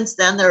since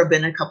then, there have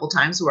been a couple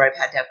times where I've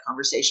had to have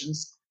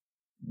conversations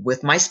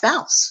with my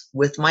spouse,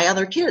 with my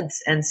other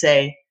kids, and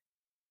say,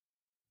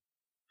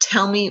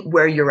 tell me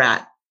where you're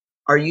at.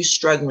 Are you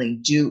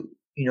struggling? Do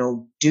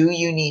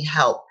you need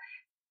help?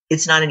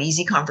 It's not an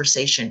easy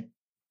conversation,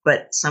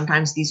 but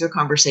sometimes these are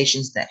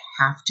conversations that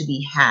have to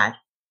be had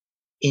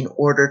in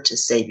order to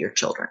save your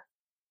children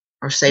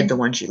or save the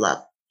ones you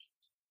love.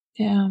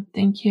 Yeah,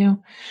 thank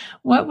you.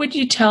 What would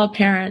you tell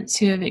parents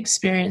who have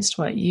experienced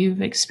what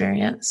you've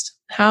experienced?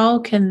 How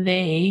can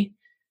they,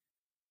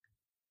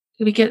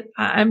 because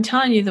I'm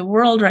telling you, the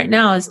world right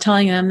now is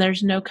telling them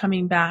there's no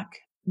coming back.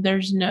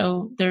 Their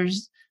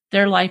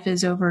life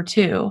is over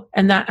too.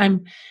 And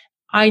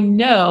I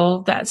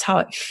know that's how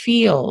it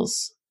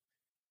feels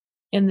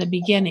in the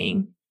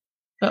beginning,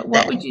 but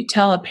what would you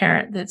tell a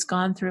parent that's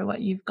gone through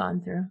what you've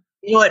gone through?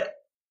 You know what?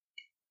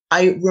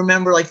 I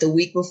remember like the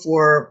week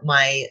before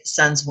my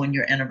son's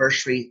 1-year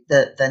anniversary,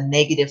 the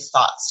negative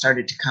thoughts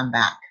started to come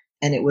back.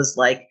 And it was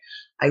like,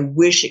 I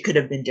wish it could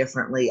have been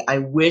differently. I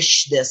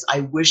wish this,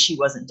 I wish he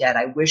wasn't dead.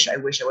 I wish.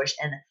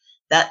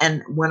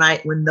 And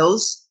when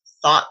those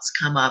thoughts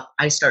come up,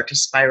 I start to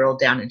spiral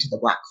down into the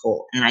black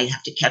hole and I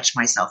have to catch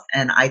myself.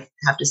 And I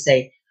have to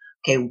say,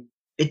 okay,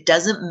 it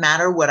doesn't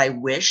matter what I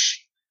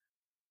wish.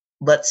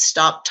 Let's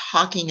stop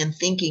talking and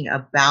thinking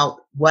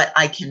about what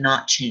I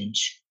cannot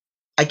change.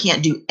 I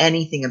can't do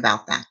anything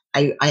about that.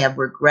 I have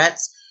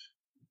regrets,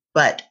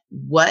 but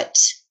what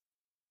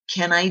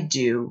can I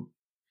do?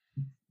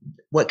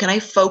 What can I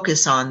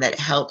focus on that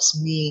helps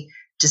me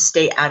to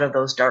stay out of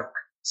those dark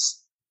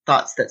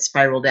thoughts that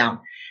spiral down?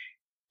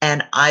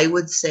 And I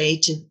would say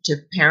to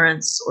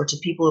parents or to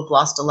people who've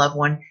lost a loved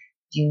one,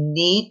 you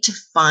need to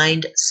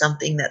find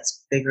something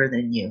that's bigger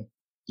than you.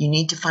 You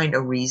need to find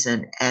a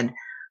reason. And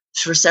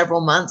for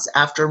several months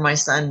after my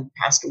son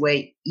passed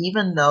away,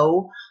 even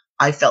though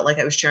I felt like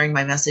I was sharing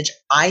my message,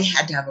 I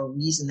had to have a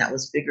reason that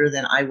was bigger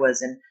than I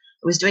was. And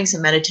I was doing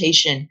some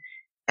meditation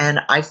and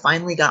I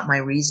finally got my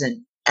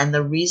reason. And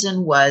the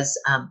reason was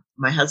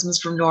my husband's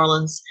from New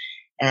Orleans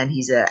and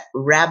he's a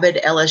rabid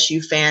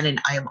LSU fan.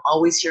 And I am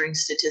always hearing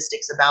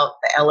statistics about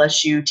the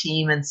LSU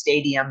team and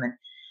stadium. And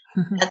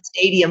that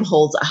stadium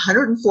holds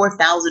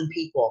 104,000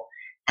 people.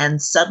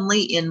 And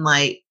suddenly in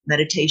my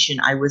meditation,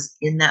 I was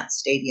in that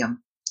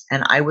stadium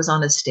and I was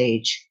on a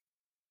stage.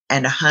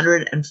 And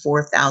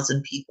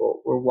 104,000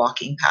 people were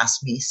walking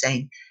past me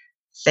saying,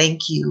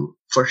 thank you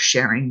for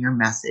sharing your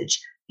message.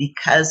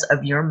 Because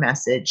of your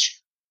message,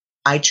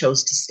 I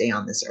chose to stay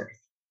on this earth.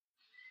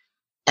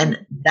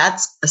 And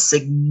that's a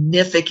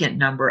significant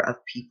number of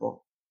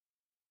people.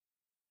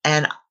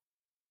 And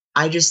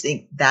I just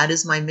think that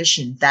is my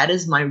mission. That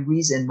is my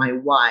reason, my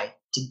why,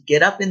 to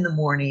get up in the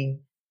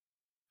morning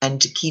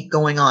and to keep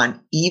going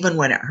on, even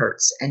when it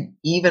hurts and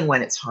even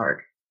when it's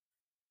hard.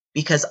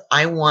 Because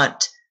I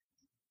want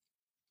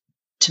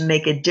to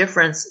make a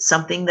difference,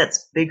 something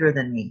that's bigger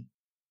than me.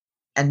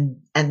 And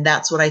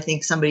that's what I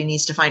think somebody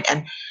needs to find.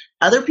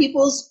 other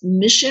people's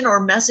mission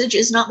or message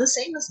is not the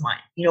same as mine.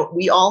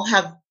 We all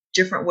have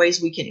different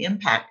ways we can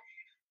impact.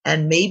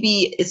 And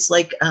maybe it's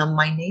like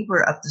my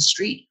neighbor up the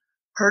street,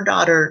 her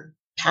daughter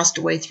passed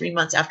away 3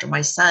 months after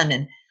my son,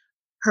 and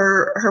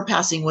her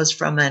passing was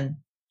from an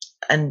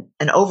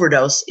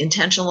overdose,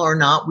 intentional or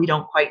not, we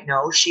don't quite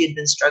know. She had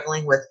been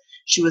struggling with,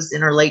 she was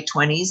in her late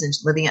 20s and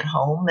living at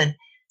home, and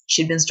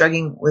she'd been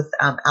struggling with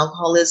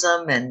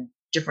alcoholism and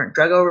different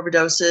drug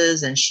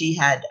overdoses, and she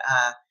had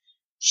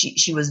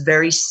she was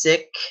very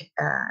sick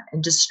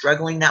and just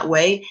struggling that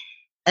way.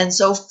 And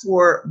so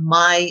for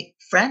my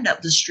friend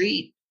up the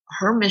street,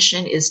 her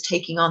mission is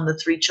taking on the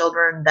 3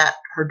 children that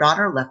her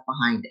daughter left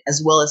behind,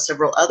 as well as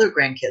several other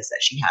grandkids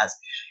that she has,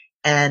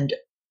 and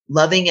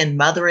loving and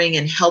mothering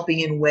and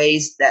helping in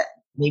ways that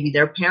maybe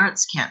their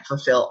parents can't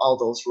fulfill all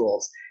those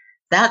roles.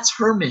 That's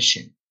her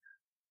mission.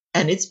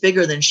 And it's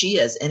bigger than she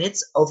is. And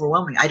it's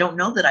overwhelming. I don't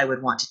know that I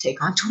would want to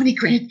take on 20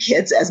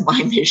 grandkids as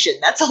my mission.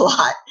 That's a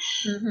lot.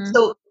 Mm-hmm.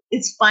 So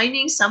it's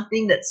finding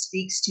something that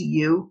speaks to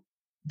you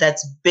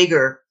that's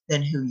bigger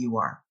than who you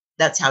are.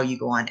 That's how you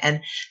go on.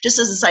 And just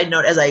as a side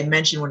note, as I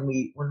mentioned when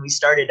we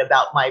started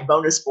about my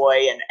bonus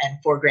boy and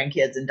 4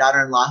 grandkids and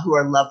daughter-in-law who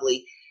are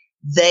lovely,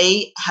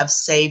 they have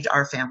saved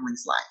our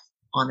family's life,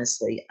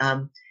 honestly.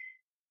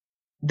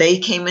 They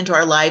came into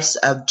our lives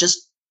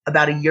just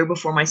about a year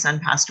before my son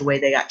passed away.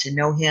 They got to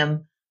know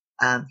him.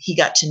 He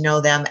got to know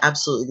them,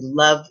 absolutely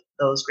love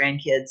those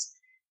grandkids.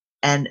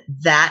 And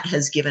that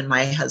has given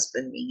my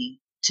husband meaning,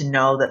 to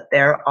know that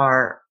there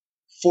are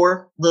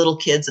 4 little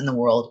kids in the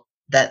world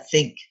that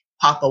think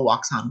Papa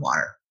walks on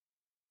water.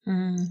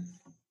 Mm.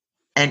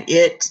 And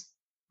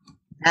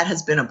that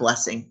has been a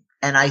blessing.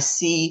 And I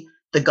see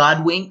the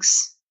God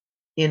winks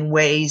in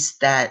ways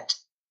that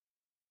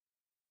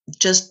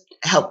just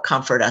help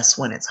comfort us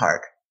when it's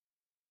hard.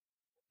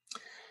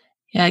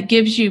 Yeah, it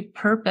gives you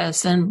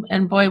purpose,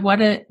 and boy,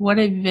 what a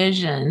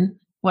vision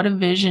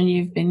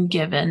you've been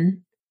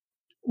given.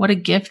 What a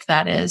gift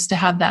that is, to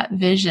have that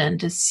vision,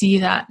 to see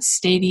that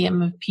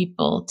stadium of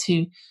people,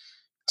 to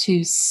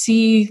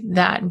see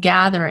that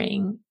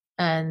gathering.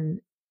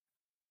 And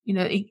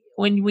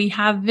when we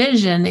have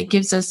vision, it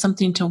gives us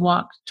something to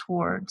walk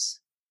towards.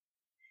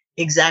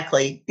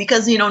 Exactly.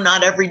 Because,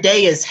 not every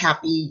day is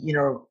happy,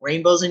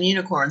 rainbows and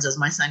unicorns, as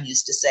my son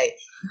used to say.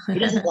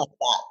 It isn't like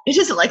that. It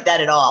isn't like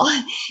that at all.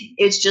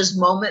 It's just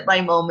moment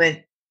by moment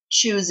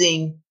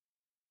choosing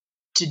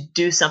to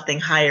do something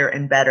higher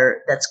and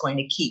better that's going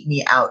to keep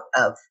me out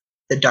of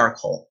the dark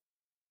hole.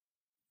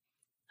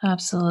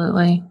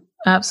 Absolutely.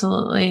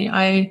 Absolutely.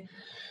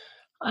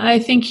 I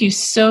thank you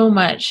so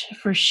much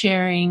for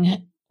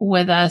sharing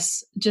with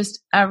us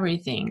just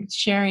everything,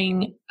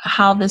 sharing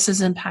how this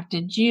has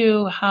impacted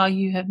you, how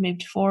you have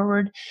moved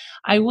forward.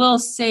 I will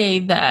say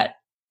that,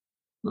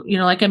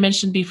 like I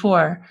mentioned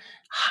before,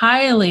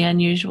 highly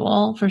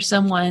unusual for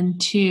someone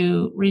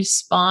to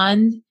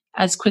respond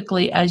as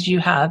quickly as you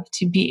have,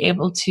 to be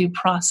able to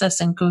process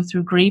and go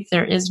through grief.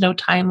 There is no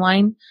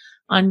timeline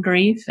on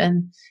grief.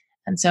 And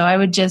so I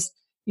would just,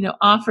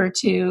 offer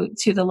to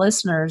the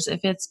listeners,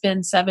 if it's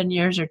been 7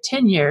 years or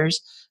 10 years,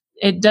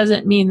 it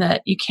doesn't mean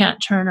that you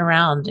can't turn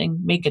around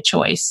and make a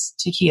choice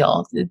to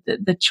heal.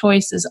 The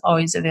choice is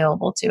always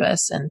available to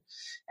us. And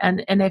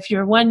if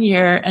you're 1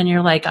 year and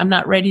you're like, I'm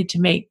not ready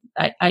to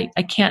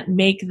I can't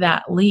make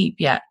that leap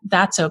yet,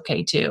 that's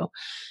okay too.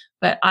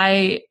 But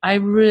I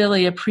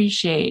really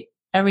appreciate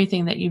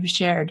everything that you've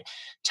shared.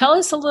 Tell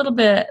us a little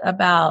bit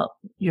about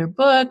your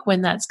book,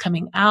 when that's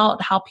coming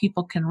out, how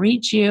people can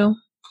reach you.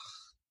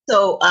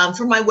 So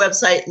for my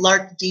website,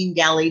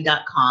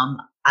 larkdeangalley.com,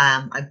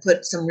 I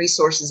put some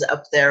resources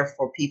up there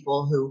for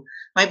people who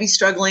might be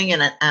struggling.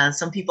 And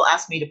some people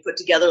asked me to put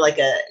together like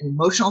an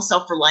emotional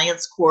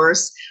self-reliance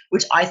course,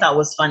 which I thought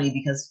was funny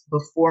because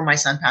before my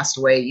son passed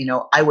away,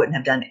 I wouldn't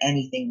have done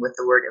anything with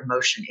the word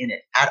emotion in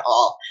it at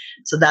all.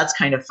 So that's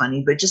kind of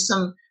funny, but just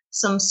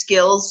some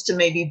skills to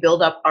maybe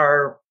build up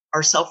our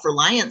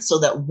self-reliance, so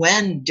that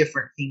when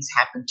different things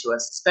happen to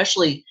us,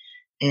 especially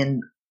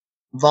in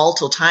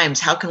volatile times,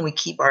 how can we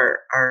keep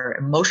our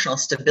emotional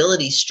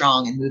stability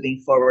strong and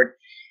moving forward?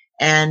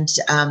 And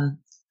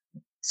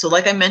so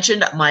like I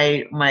mentioned,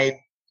 my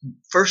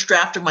first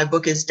draft of my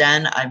book is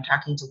done. I'm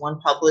talking to one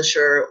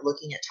publisher,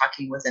 looking at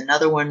talking with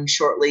another one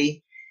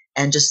shortly,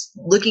 and just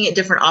looking at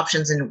different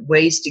options and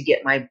ways to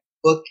get my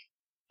book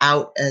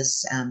out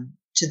as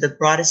to the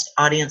broadest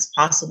audience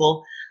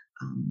possible.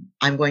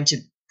 I'm going to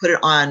put it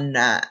on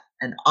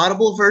an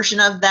Audible version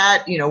of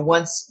that,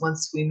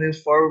 once we move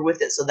forward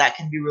with it, so that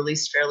can be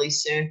released fairly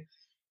soon.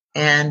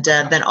 And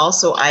then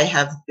also I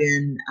have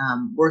been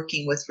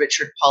working with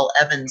Richard Paul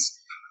Evans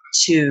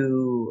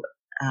to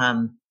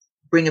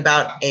bring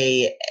about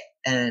a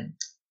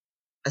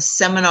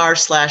seminar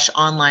 /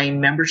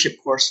 online membership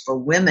course for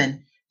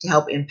women to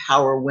help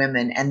empower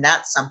women. And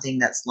that's something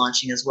that's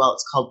launching as well.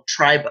 It's called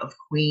Tribe of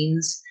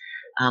Queens,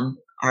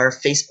 our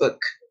Facebook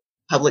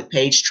public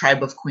page,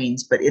 Tribe of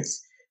Queens. But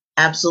it's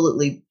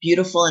absolutely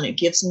beautiful, and it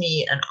gives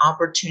me an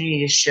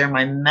opportunity to share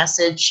my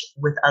message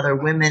with other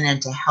women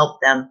and to help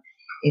them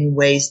in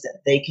ways that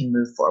they can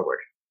move forward.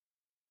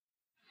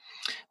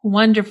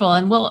 Wonderful.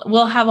 And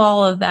we'll have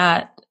all of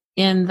that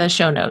in the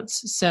show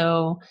notes.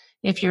 So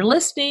if you're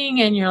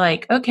listening and you're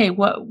like, okay,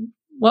 what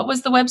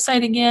was the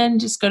website again?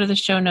 Just go to the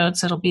show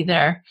notes. It'll be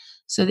there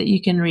so that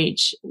you can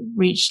reach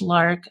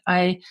Lark.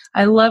 I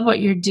love what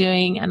you're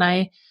doing, and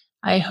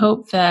I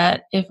hope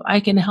that if I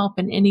can help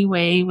in any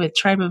way with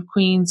Tribe of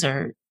Queens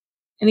or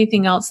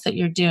anything else that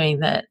you're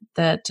doing,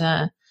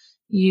 that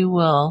you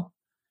will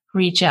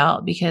reach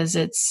out, because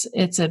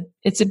it's a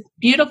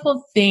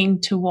beautiful thing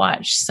to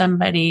watch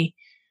somebody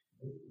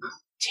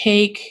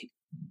take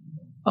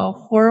a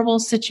horrible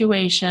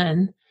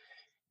situation.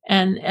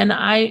 And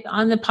I,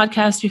 on the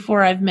podcast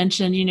before, I've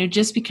mentioned,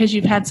 just because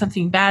you've had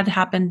something bad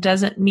happen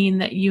doesn't mean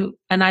that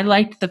and I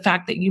liked the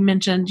fact that you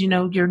mentioned,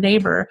 your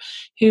neighbor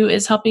who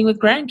is helping with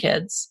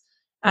grandkids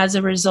as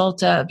a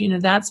result of,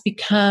 that's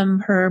become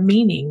her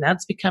meaning,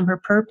 that's become her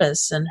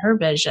purpose, and her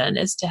vision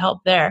is to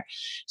help there.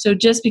 So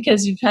just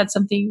because you've had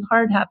something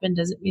hard happen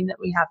doesn't mean that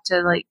we have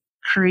to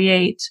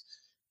create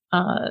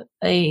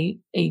a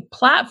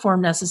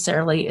platform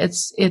necessarily.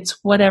 It's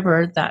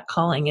whatever that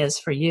calling is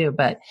for you.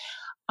 But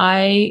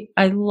I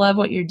love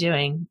what you're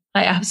doing.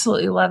 I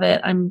absolutely love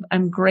it.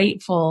 I'm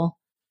grateful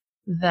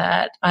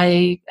that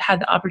I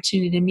had the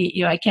opportunity to meet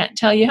you. I can't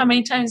tell you how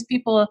many times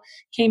people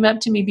came up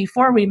to me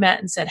before we met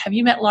and said, "Have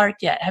you met Lark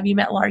yet? Have you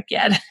met Lark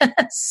yet?"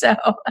 So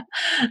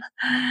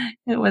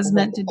it was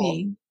meant to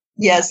be.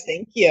 Yes,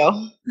 thank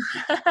you.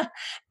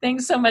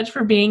 Thanks so much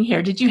for being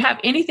here. Did you have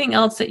anything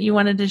else that you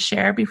wanted to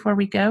share before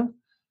we go?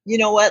 You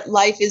know what?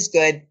 Life is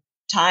good.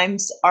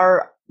 Times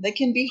that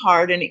can be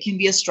hard and it can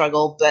be a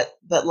struggle, but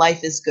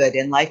life is good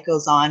and life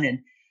goes on. And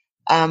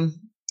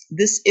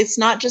it's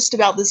not just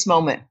about this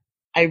moment.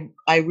 I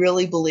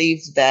really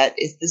believe that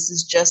this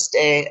is just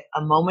a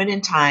moment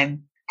in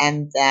time,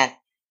 and that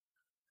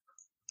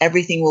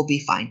everything will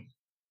be fine.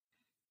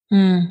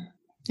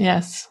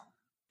 Yes.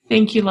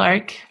 Thank you,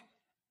 Lark.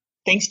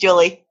 Thanks,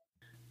 Julie.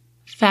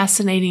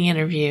 Fascinating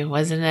interview,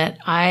 wasn't it?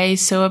 I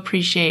so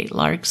appreciate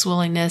Lark's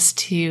willingness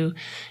to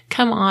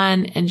come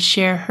on and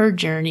share her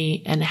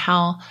journey and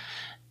how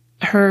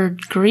her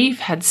grief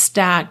had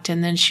stacked,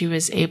 and then she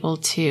was able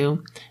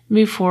to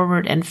move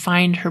forward and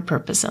find her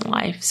purpose in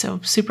life. So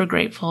super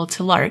grateful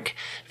to Lark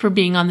for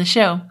being on the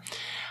show.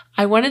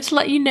 I wanted to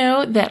let you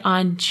know that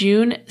on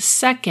June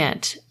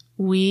 2nd,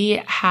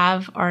 we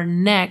have our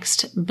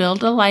next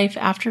Build a Life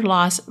After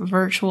Loss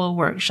virtual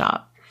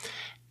workshop.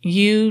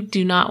 You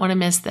do not want to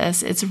miss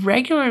this. It's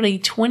regularly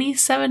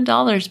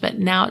 $27, but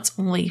now it's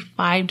only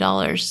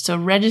 $5. So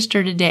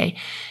register today.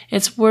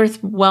 It's worth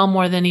well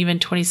more than even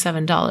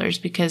 $27,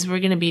 because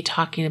we're going to be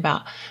talking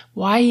about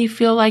why you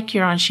feel like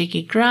you're on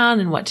shaky ground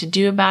and what to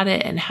do about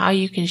it, and how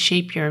you can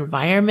shape your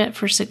environment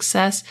for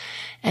success,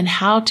 and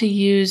how to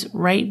use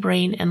right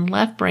brain and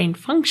left brain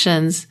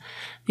functions,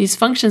 these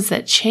functions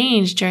that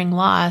change during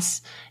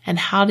loss, and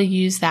how to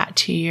use that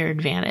to your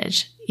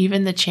advantage,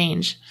 even the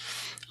change.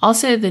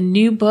 Also, the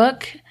new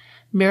book,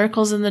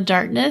 Miracles in the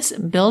Darkness,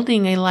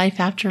 Building a Life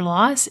After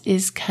Loss,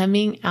 is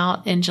coming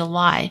out in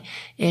July.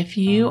 If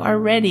you are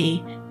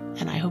ready,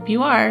 and I hope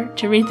you are,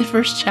 to read the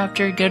first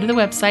chapter, go to the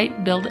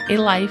website,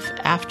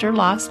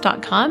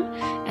 buildalifeafterloss.com,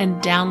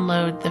 and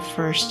download the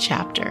first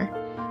chapter.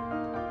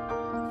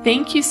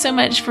 Thank you so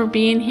much for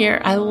being here.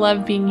 I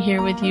love being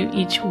here with you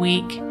each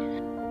week.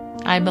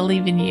 I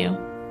believe in you.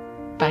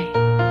 Bye.